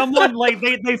 someone like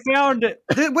they found it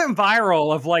went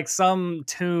viral of like some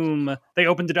tomb. They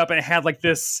opened it up and it had like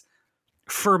this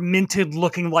fermented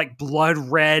looking like blood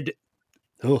red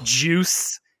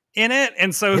juice in it,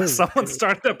 and so someone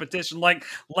started a petition like,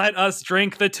 let us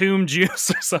drink the tomb juice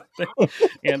or something.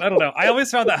 And I don't know, I always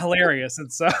found that hilarious,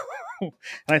 and so and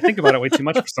I think about it way too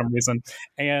much for some reason.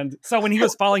 And so when he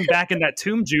was falling back in that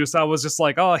tomb juice, I was just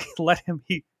like, oh, let him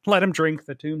drink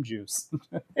the tomb juice.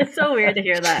 It's so weird to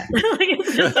hear that. Like,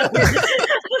 it's just so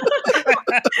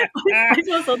weird. I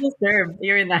feel so disturbed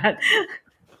hearing that.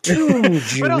 Tomb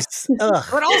juice.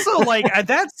 but also, like,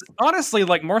 that's honestly,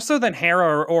 like, more so than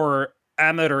Hera or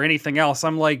Emmett or anything else.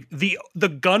 I'm like, the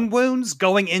gun wounds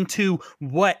going into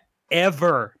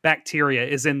whatever bacteria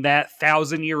is in that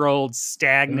 1,000-year-old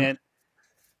stagnant.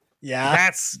 Yeah.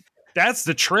 That's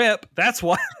the trip. That's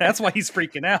why he's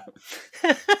freaking out.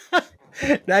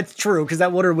 That's true, because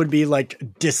that water would be like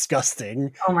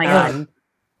disgusting. Oh my god.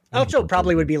 Also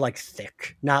probably would be like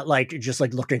thick, not like just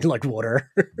like looking like water.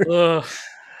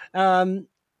 Then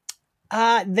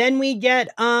we get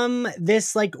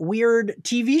this like weird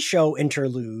TV show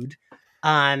interlude.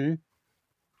 Brett,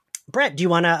 do you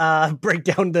want to break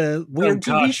down the weird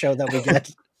TV show that we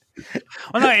get?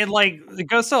 Well, no, it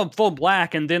goes to full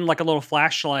black, and then like a little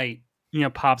flashlight,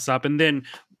 pops up, and then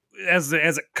as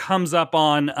it comes up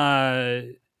on,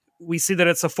 we see that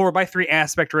it's a 4:3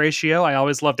 aspect ratio. I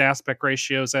always loved aspect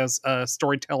ratios as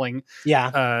storytelling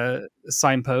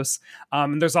signposts.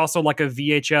 And there's also like a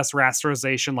VHS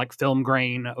rasterization, like film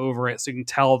grain over it, so you can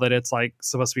tell that it's like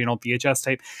supposed to be an old VHS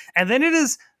tape. And then it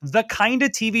is the kind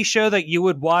of TV show that you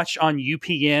would watch on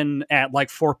UPN at like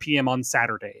 4 p.m. on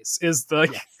Saturdays. Is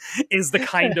the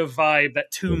kind of vibe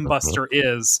that Tomb Buster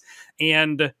is.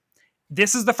 And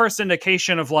this is the first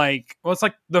indication of like, well, it's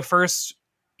like the first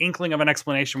inkling of an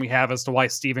explanation we have as to why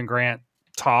Stephen Grant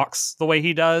talks the way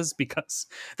he does, because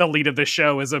the lead of the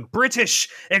show is a British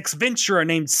ex-venturer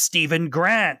named Stephen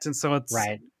Grant. And so it's,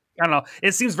 right. I don't know,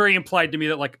 it seems very implied to me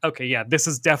that like, okay, yeah, this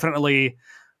is definitely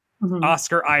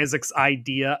Oscar Isaac's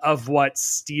idea of what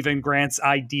Stephen Grant's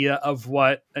idea of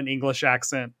what an English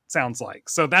accent sounds like.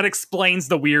 So that explains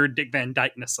the weird Dick Van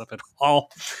Dyke-ness of it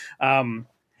all.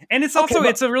 And it's also,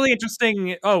 it's a really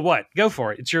interesting, go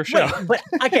for it. It's your show. Wait, but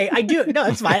okay,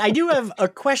 it's fine. I do have a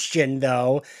question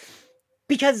though,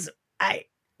 because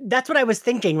that's what I was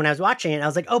thinking when I was watching it. I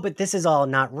was like, oh, but this is all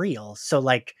not real. So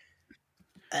like,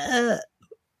 I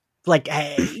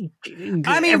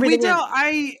mean, we don't,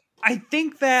 I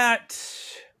think that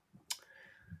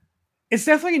it's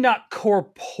definitely not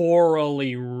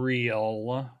corporeally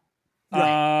real.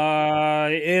 Right.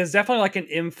 It is definitely like an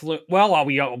influence. Well,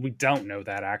 we don't know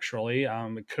that actually.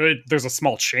 It could. There's a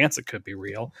small chance it could be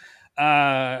real.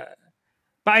 But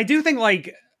I do think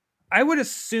like I would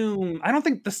assume. I don't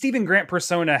think the Stephen Grant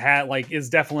persona is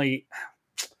definitely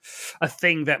a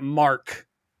thing that Mark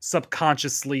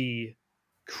subconsciously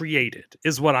created,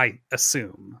 is what I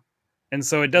assume. And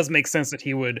so it does make sense that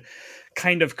he would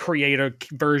kind of create a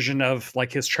version of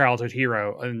like his childhood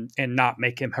hero and not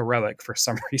make him heroic for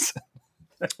some reason.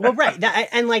 Well, right.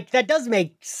 That does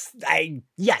make,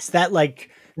 that like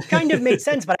kind of makes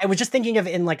sense. But I was just thinking of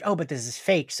it in like, oh, but this is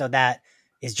fake. So that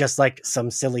is just like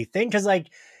some silly thing. Cause like,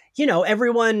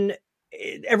 everyone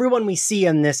we see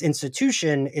in this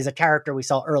institution is a character we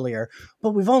saw earlier,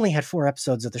 but we've only had 4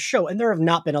 episodes of the show. And there have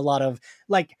not been a lot of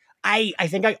like, I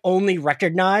think I only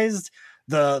recognized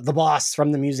the boss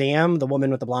from the museum, the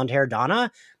woman with the blonde hair,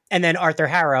 Donna, and then Arthur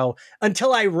Harrow,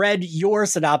 until I read your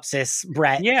synopsis,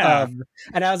 Brett. Yeah.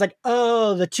 And I was like,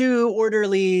 oh, the 2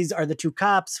 orderlies are the 2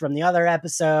 cops from the other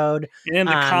episode. In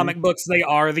the comic books, they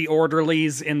are the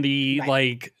orderlies in the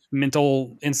like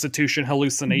mental institution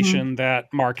hallucination that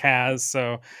Mark has.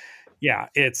 So yeah,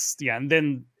 and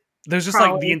then there's just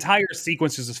like the entire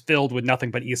sequence is just filled with nothing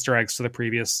but Easter eggs to the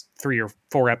previous 3 or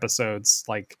 4 episodes.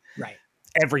 Like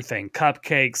everything,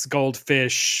 cupcakes,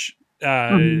 goldfish,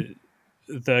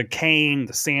 the cane,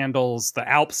 the sandals, the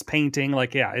Alps painting.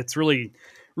 Like, yeah, it's really,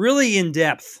 really in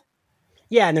depth.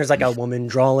 Yeah. And there's like a woman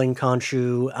drawing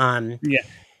Khonshu. Yeah.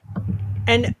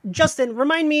 And Justin,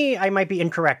 remind me, I might be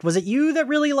incorrect. Was it you that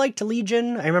really liked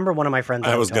Legion? I remember one of my friends.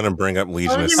 I was going to bring up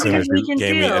Legion as soon as you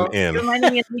gave me an in.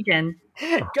 Reminded me of Legion.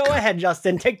 Go ahead,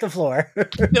 Justin. Take the floor.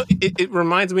 No, it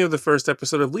reminds me of the first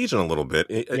episode of Legion a little bit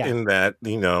in that,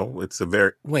 it's a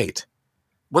very... Wait.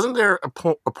 Wasn't there a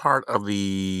part of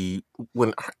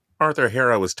when Arthur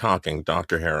Harrow was talking,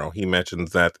 Dr. Harrow, he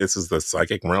mentions that this is the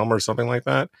psychic realm or something like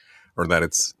that? Or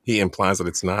that he implies that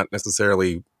it's not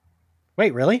necessarily...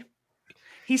 Wait, really?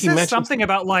 He says something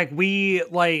about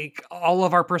all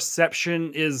of our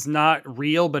perception is not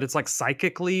real, but it's like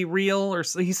psychically real, or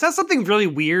he says something really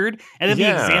weird. And then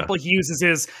the example he uses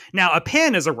is, now a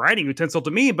pen is a writing utensil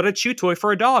to me, but a chew toy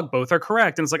for a dog. Both are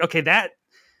correct. And it's like, okay, that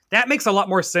makes a lot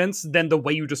more sense than the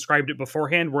way you described it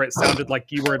beforehand, where it sounded like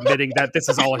you were admitting that this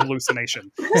is all a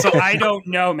hallucination. So I don't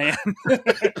know, man.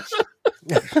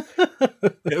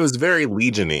 It was very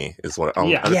Legion-y, is what.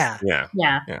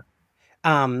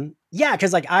 Yeah,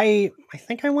 because like I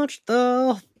think I watched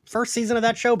the first season of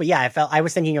that show, but yeah, I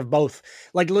was thinking of both.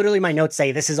 Like literally, my notes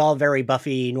say this is all very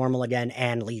Buffy, Normal Again,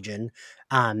 and Legion.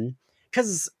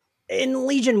 Because in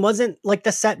Legion wasn't like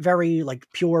the set very like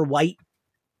pure white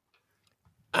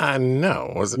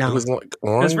No. Was it? No. It was like It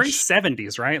orange. was very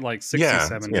 70s, right? Like 60s, yeah,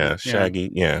 70s. yeah,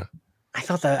 shaggy, yeah. I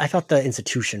thought the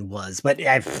Institution was, but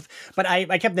I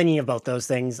kept thinking of both those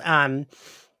things. I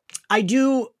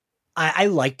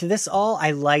liked this all.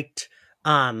 I liked.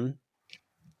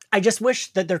 I just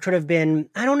wish that there could have been.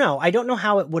 I don't know. I don't know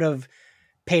how it would have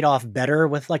paid off better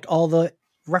with like all the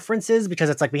references, because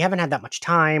it's like we haven't had that much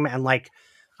time, and like,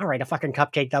 all right, a fucking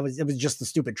cupcake. It was just the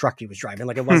stupid truck he was driving.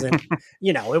 Like it wasn't,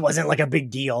 it wasn't like a big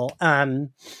deal.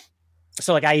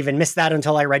 So like I even missed that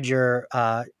until I read your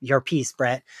piece,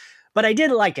 Brett. But I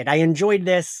did like it. I enjoyed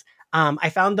this. I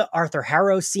found the Arthur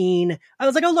Harrow scene. I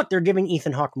was like, oh look, they're giving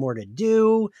Ethan Hawke more to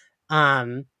do.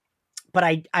 But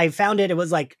I found it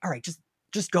was like, all right,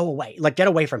 just go away. Like get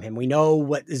away from him. We know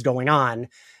what is going on.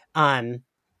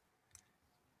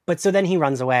 But so then he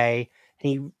runs away and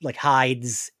he like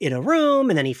hides in a room,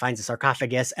 and then he finds a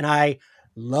sarcophagus. And I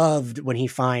loved when he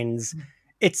finds,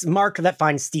 it's Mark that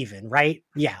finds Steven, right?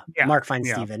 Yeah. Mark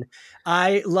finds Steven.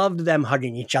 I loved them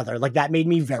hugging each other. Like that made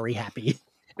me very happy.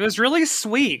 It was really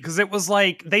sweet because it was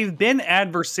like they've been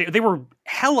they were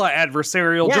hella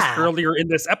adversarial just earlier in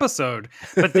this episode.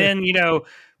 But then,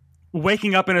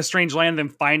 waking up in a strange land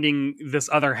and finding this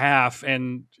other half,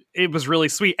 and it was really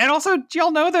sweet. And also, do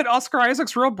y'all know that Oscar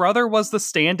Isaac's real brother was the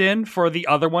stand-in for the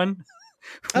other one?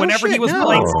 Whenever he was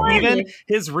playing Steven,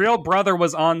 his real brother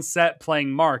was on set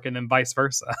playing Mark, and then vice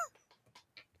versa.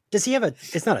 Does he have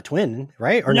it's not a twin,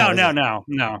 right? Or no.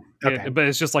 Okay. But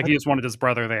it's just like he just wanted his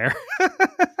brother there.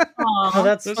 Oh,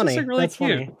 that's funny. Just really that's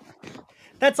cute. Funny.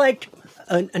 That's like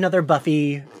another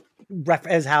Buffy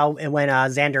as how when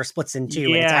Xander splits in two,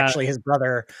 and it's actually his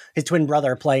twin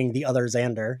brother playing the other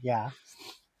Xander. Yeah.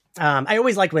 I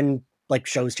always like when like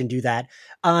shows can do that.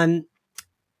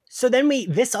 So then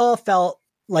this all felt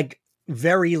like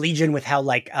very Legion with how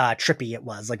like trippy it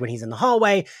was. Like when he's in the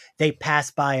hallway, they pass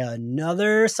by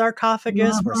another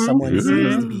sarcophagus where someone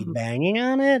seems to be banging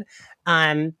on it.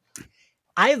 I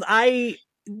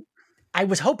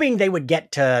was hoping they would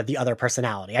get to the other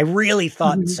personality. I really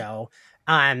thought so.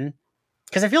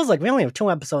 Because it feels like we only have 2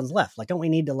 episodes left. Like, don't we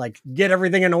need to like get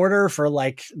everything in order for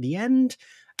like the end?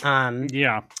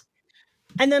 Yeah.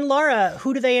 And then Laura,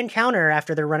 who do they encounter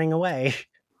after they're running away?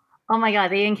 Oh my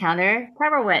god, they encounter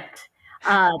Terrawit,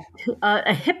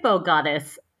 a hippo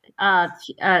goddess.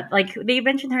 Like they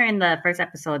mentioned her in the first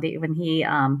episode when he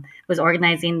was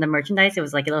organizing the merchandise. It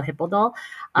was like a little hippo doll,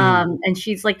 and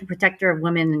she's like the protector of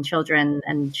women and children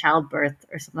and childbirth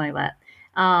or something like that.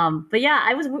 But yeah,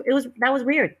 that was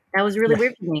weird. That was really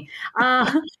weird for me.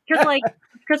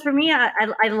 Because for me,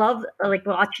 I love like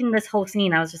watching this whole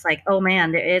scene. I was just like, oh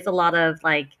man, there is a lot of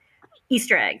like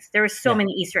Easter eggs. There were so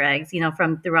many Easter eggs,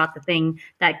 from throughout the thing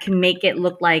that can make it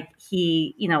look like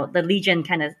the Legion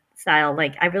kind of style.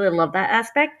 Like I really love that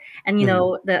aspect. And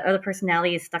the other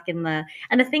personality is stuck in and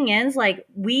the thing is like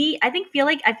I feel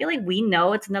like we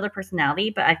know it's another personality,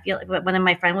 but I feel like when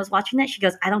my friend was watching it, she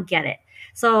goes, I don't get it.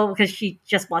 So because she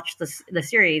just watched the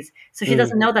series, so she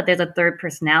doesn't know that there's a third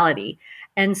personality.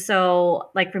 And so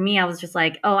like for me, I was just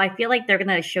like, oh, I feel like they're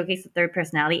gonna showcase the third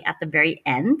personality at the very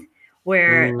end,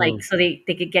 where like so they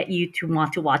could get you to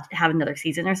want to have another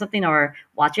season or something, or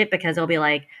watch it, because it'll be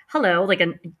like, hello, like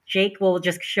Jake will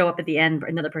just show up at the end,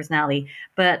 another personality.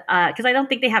 But because I don't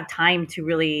think they have time to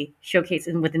really showcase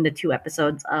within the 2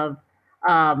 episodes of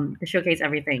to showcase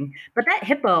everything. But that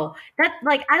hippo, that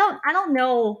like I don't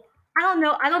know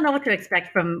what to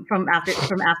expect from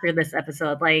after this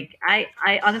episode. Like I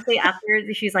honestly,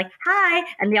 after she's like hi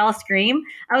and they all scream,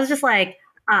 I was just like,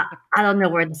 I don't know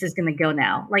where this is going to go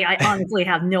now. Like I honestly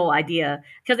have no idea,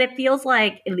 because it feels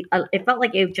like it felt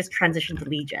like it just transitioned to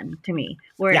Legion to me,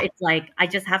 where it's like I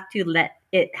just have to let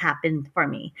it happen for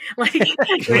me. Like, like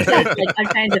I'm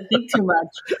trying to think too much.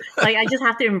 Like I just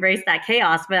have to embrace that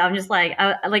chaos. But I'm just like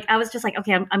I was just like,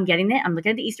 okay, I'm getting it. I'm looking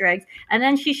at the Easter eggs, and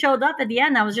then she showed up at the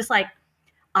end. I was just like,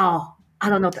 oh, I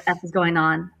don't know what the F is going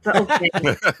on, but okay.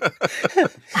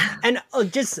 And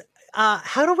just.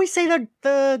 How do we say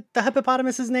the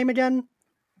hippopotamus's name again?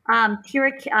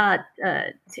 Tirawet.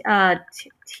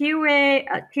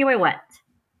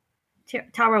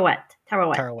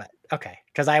 Okay,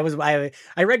 because I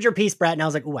read your piece, Brett, and I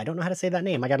was like, oh, I don't know how to say that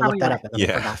name. I got to look that up.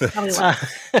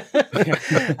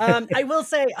 I will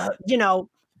say,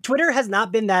 Twitter has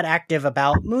not been that active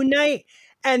about Moon Knight.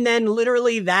 And then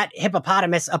literally that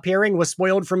hippopotamus appearing was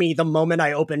spoiled for me the moment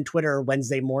I opened Twitter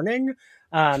Wednesday morning.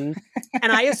 And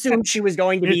I assumed she was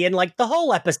going to be in like the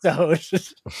whole episode.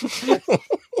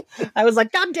 I was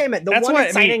like, God damn it. That's one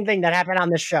exciting thing that happened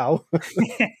on this show.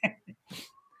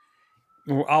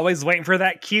 We're always waiting for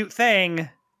that cute thing.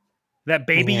 That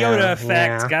Baby Yoda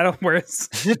effect. Gotta worse.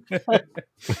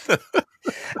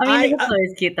 I mean, Hippo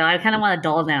is cute though. I kind of want a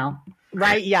doll now.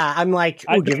 Right? Yeah. I'm like,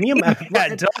 give me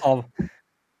a doll.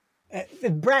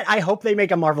 Brett, I hope they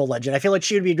make a Marvel Legend. I feel like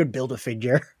she would be a good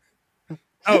Build-A-Figure.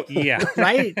 Oh yeah,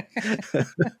 right.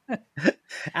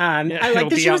 I like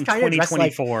that she was kind of dressed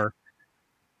like. Oh,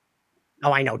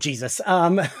 I know, Jesus.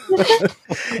 I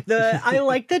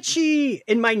like that she,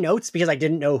 in my notes, because I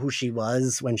didn't know who she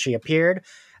was when she appeared,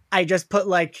 I just put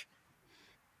like,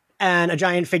 and a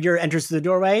giant figure enters the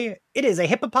doorway. It is a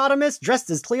hippopotamus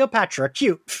dressed as Cleopatra.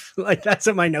 Cute. Like, that's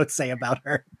what my notes say about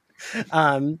her.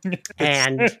 And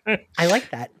I like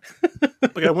that.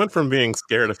 Like, I went from being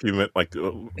scared a few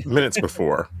minutes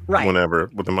before, right,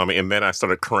 whenever with the mummy, and then I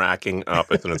started cracking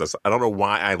up as soon as I don't know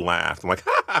why I laughed. I'm like,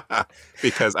 ha, ha, ha,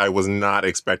 because I was not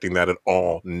expecting that at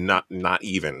all. Not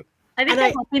even. I think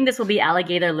I'm hoping this will be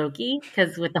alligator Loki,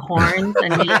 because with the horns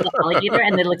and the alligator,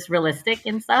 and it looks realistic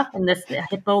and stuff, and this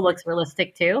hippo looks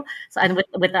realistic too. So, and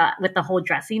with the whole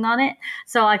dressing on it,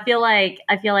 so I feel like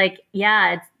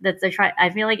yeah, I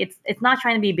feel like it's not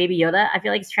trying to be Baby Yoda. I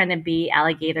feel like it's trying to be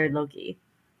alligator Loki.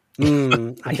 I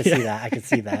can see that. I can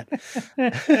see that.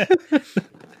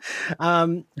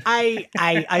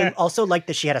 I also like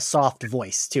that she had a soft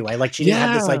voice too. I like she didn't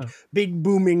have this like big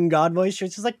booming god voice. She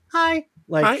was just like, hi.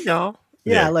 Like, hi, y'all.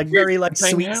 Yeah, like very like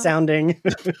sweet sounding.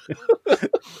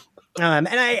 And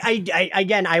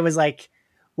I was like,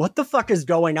 what the fuck is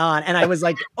going on? And I was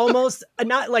like, almost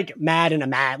not like mad and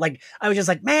mad. Like, I was just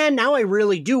like, man, now I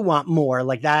really do want more.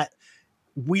 Like that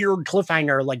weird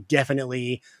cliffhanger, like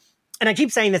definitely. And I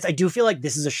keep saying this, I do feel like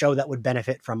this is a show that would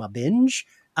benefit from a binge.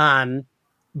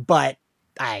 But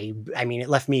I mean, it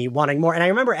left me wanting more. And I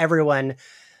remember everyone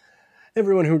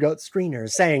who got screeners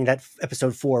saying that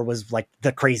episode 4 was like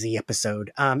the crazy episode.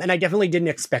 And I definitely didn't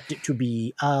expect it to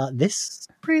be this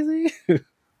crazy.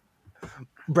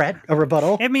 Brett, a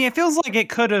rebuttal? I mean, it feels like it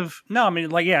could have. No, I mean,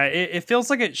 like, yeah, it feels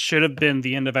like it should have been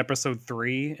the end of episode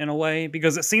 3 in a way,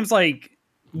 because it seems like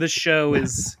the show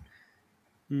is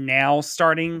now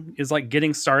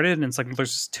getting started, and it's like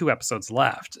there's 2 episodes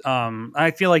left.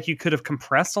 I feel like you could have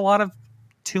compressed a lot of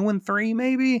 2 and 3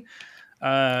 maybe.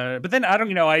 But then I don't,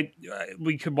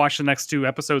 we could watch the next 2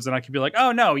 episodes and I could be like,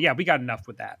 oh no, yeah, we got enough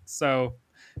with that. So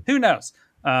who knows?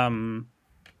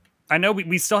 I know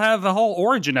we still have a whole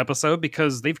origin episode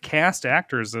because they've cast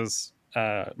actors as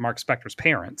Mark Spector's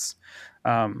parents.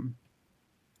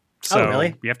 So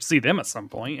really? We have to see them at some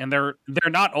point, and they're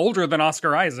not older than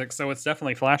Oscar Isaac, so it's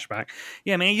definitely flashback.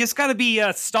 Yeah, man, you just got to be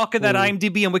stalking that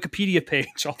IMDb and Wikipedia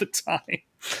page all the time.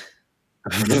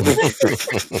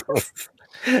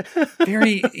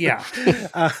 Very, yeah.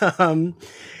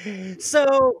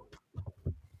 So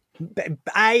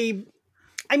I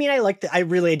mean,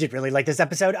 I did really like this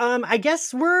episode. I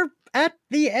guess we're at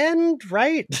the end,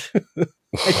 right?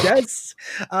 I guess.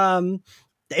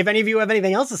 If any of you have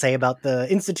anything else to say about the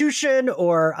institution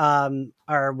or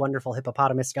our wonderful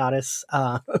hippopotamus goddess.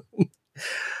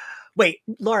 Wait,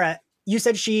 Laura, you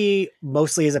said she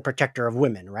mostly is a protector of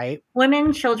women, right?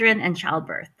 Women, children, and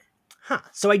childbirth. Huh.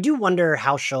 So I do wonder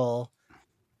how she'll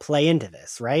play into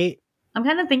this, right? I'm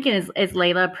kind of thinking, is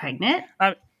Layla pregnant?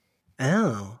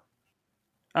 Oh,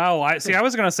 I see. I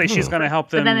was going to say she's going to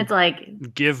help them. But then it's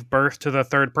like give birth to the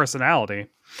third personality.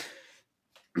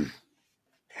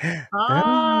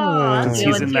 Oh,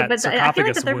 she's in that but sarcophagus I feel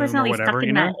like the third personality is stuck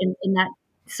in that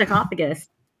sarcophagus.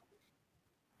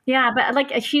 Yeah, but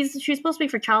like she's supposed to be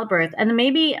for childbirth, and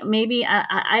maybe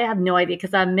I have no idea, because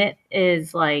Amit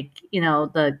is like,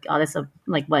 the goddess of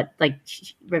like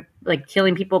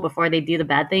killing people before they do the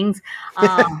bad things.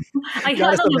 I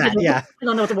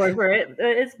don't know what the word for it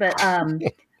is, but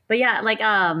yeah, like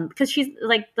because she's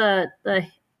like the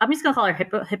I'm just gonna call her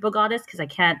hippo goddess, because I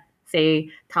can't say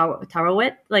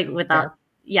Tarawit like without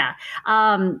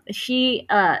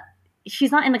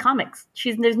she's not in the comics.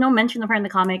 There's no mention of her in the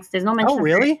comics. There's no mention. Oh,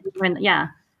 really? Yeah.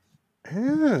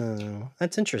 Oh,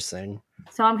 that's interesting.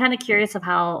 So I'm kind of curious of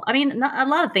how. I mean, a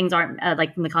lot of things aren't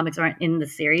like in the comics aren't in the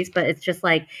series, but it's just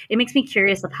like it makes me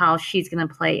curious of how she's going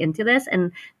to play into this.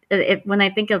 And when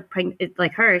I think of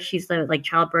like her, she's the like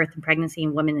childbirth and pregnancy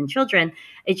and women and children.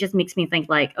 It just makes me think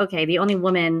like, okay, the only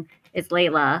woman is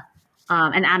Layla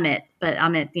and Amit, but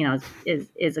Amit,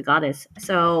 is a goddess.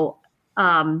 So.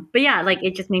 But yeah, like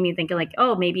it just made me think of like,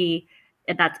 oh, maybe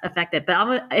that's affected.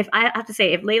 But if I have to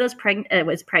say, if Layla's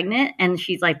was pregnant and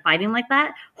she's like fighting like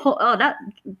that, that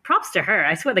props to her.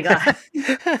 I swear to God.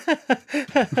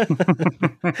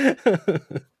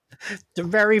 It's a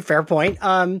very fair point.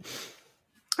 All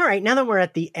right, now that we're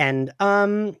at the end,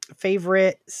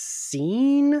 favorite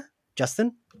scene,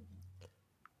 Justin?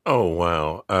 Oh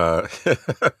wow.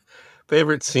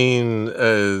 Favorite scene,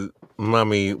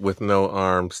 mummy with no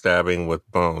arm stabbing with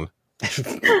bone.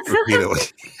 Repeatedly.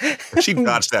 She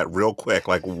dodged that real quick.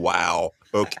 Like, wow.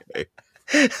 Okay.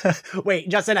 Wait,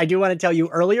 Justin, I do want to tell you,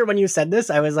 earlier when you said this,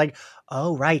 I was like,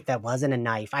 oh, right, that wasn't a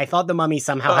knife. I thought the mummy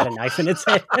somehow had a knife in its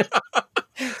head.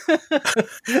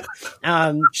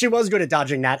 She was good at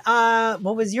dodging that.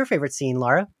 What was your favorite scene,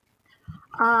 Laura?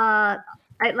 I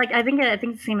think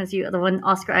the same as you. The one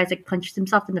Oscar Isaac punched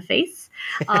himself in the face.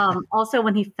 Also,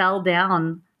 when he fell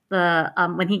down,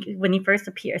 when he first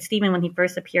appeared, Stephen, when he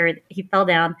first appeared, he fell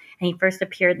down and he first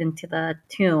appeared into the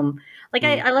tomb. Like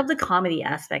I love the comedy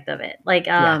aspect of it. Like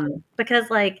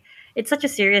because like it's such a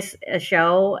serious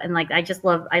show, and like I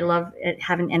love it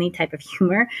having any type of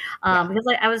humor. Because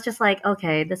like I was just like,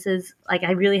 okay, this is like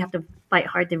I really have to fight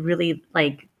hard to really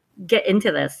like get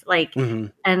into this, like,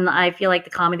 and I feel like the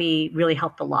comedy really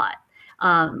helped a lot.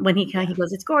 When he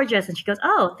goes, it's gorgeous, and she goes,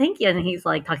 oh, thank you, and he's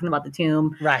like talking about the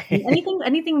tomb, right?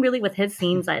 anything really with his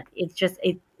scenes that it's just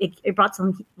it brought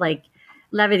some like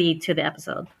levity to the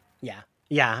episode.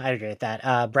 Yeah, I agree with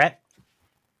that. Brett.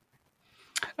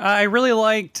 I really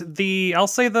liked I'll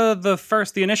say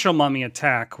the initial mummy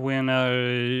attack when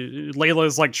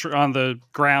Layla's like on the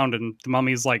ground and the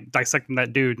mummy's like dissecting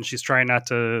that dude and she's trying not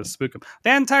to spook him.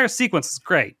 That entire sequence is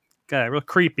great. Real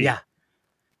creepy.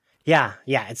 Yeah.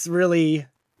 It's really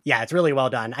well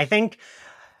done. I think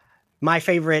my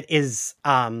favorite is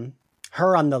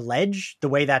her on the ledge, the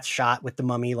way that's shot with the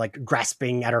mummy like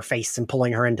grasping at her face and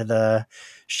pulling her into the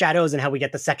shadows, and how we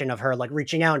get the second of her like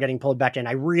reaching out and getting pulled back in.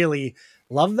 I really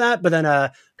love that. But then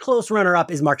a close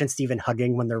runner-up is Mark and Steven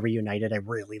hugging when they're reunited. I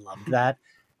really loved that.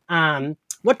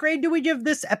 What grade do we give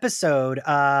this episode,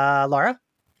 Laura?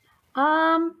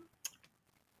 I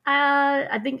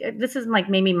think this is like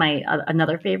maybe my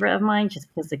another favorite of mine, just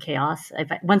because the chaos.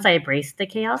 Once I embraced the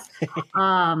chaos,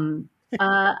 I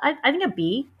think a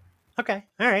B. Okay,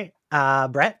 all right.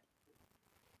 Brett?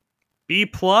 B+.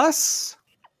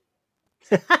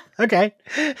 Okay.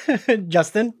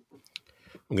 Justin?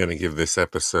 I'm going to give this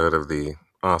episode of the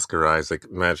Oscar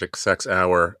Isaac Magic Sex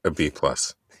Hour a B+.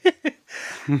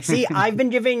 See, I've been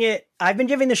giving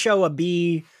the show a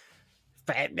B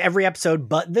for every episode,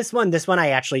 but this one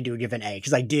I actually do give an A,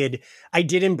 because I did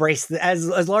embrace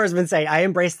as Laura's been saying, I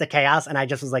embraced the chaos, and I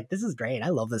just was like, this is great. I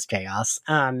love this chaos.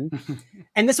 And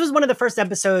this was one of the first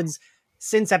episodes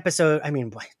since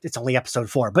it's only episode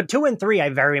 4, but 2 and 3, I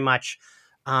very much,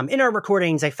 in our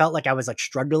recordings, I felt like I was like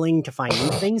struggling to find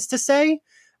new things to say.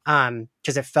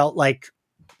 Because it felt like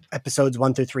episodes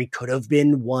 1 through 3 could have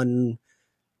been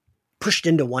pushed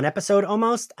into one episode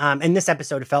almost. And this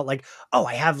episode felt like, oh,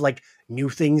 I have like new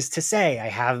things to say.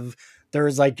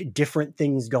 There's like different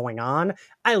things going on.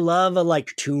 I love a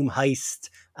like tomb heist.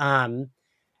 I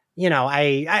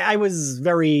was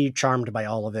very charmed by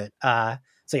all of it.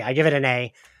 So yeah, I give it an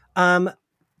A.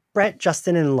 Brett,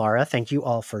 Justin, and Laura, thank you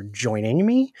all for joining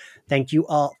me. Thank you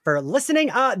all for listening.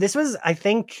 This was, I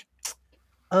think,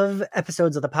 of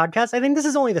episodes of the podcast, I think this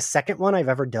is only the second one I've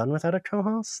ever done without a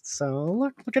co-host.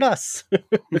 So look at us.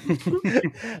 It's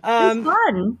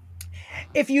fun.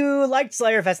 If you liked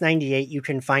Slayerfest 98, you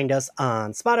can find us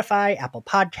on Spotify, Apple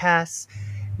Podcasts,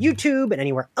 YouTube, and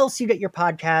anywhere else you get your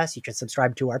podcasts. You can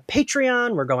subscribe to our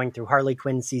Patreon. We're going through Harley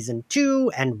Quinn Season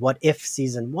 2 and What If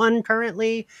Season 1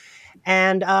 currently.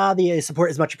 And the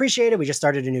support is much appreciated. We just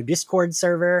started a new Discord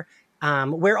server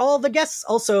where all the guests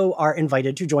also are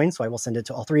invited to join. So I will send it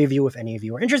to all 3 of you if any of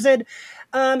you are interested.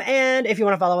 And if you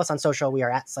want to follow us on social, we are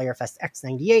at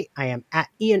SlayerFestX98. I am at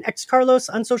Ian X Carlos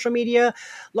on social media.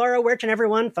 Laura, where can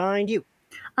everyone find you?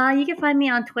 You can find me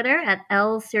on Twitter at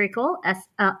LSirikul,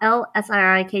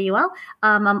 LSirikul.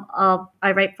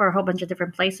 I write for a whole bunch of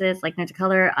different places like Nerd to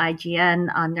Color,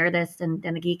 IGN, Nerdist, and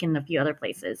The Geek, and a few other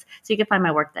places. So you can find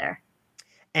my work there.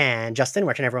 And Justin,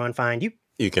 where can everyone find you?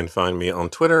 You can find me on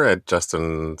Twitter at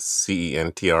Justin,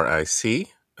 CENTRIC,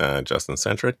 Justin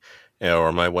Centric,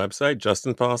 or my website,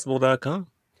 justinpossible.com.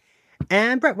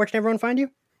 And Brett, where can everyone find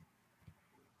you?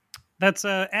 That's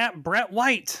at Brett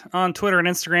White on Twitter and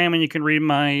Instagram, and you can read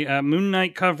my Moon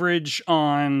Knight coverage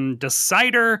on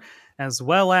Decider, as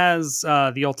well as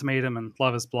The Ultimatum and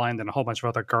Love is Blind, and a whole bunch of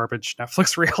other garbage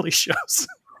Netflix reality shows.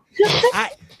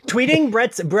 Tweeting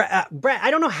Brett, I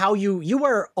don't know how you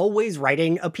are always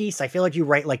writing a piece. I feel like you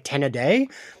write like 10 a day,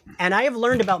 and I have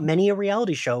learned about many a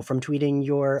reality show from tweeting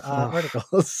your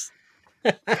articles.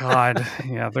 God,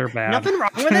 yeah, they're bad. Nothing wrong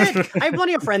with it. I have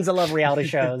plenty of friends that love reality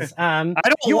shows. I don't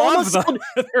love them.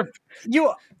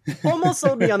 You almost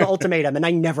sold me on The Ultimatum, and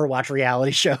I never watch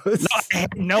reality shows.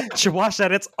 No, you should watch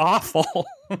that. It's awful.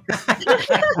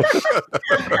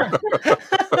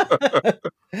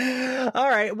 All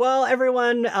right. right. Well,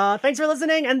 everyone, thanks for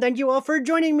listening, and thank you all for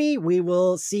joining me. We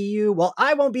will see you. Well,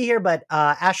 I won't be here, but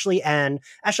Ashley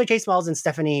K. Smalls and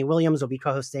Stephanie Williams will be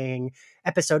co-hosting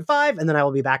episode 5, and then I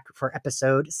will be back for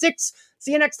episode 6.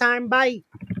 See you next time. Bye.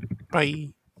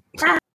 Bye.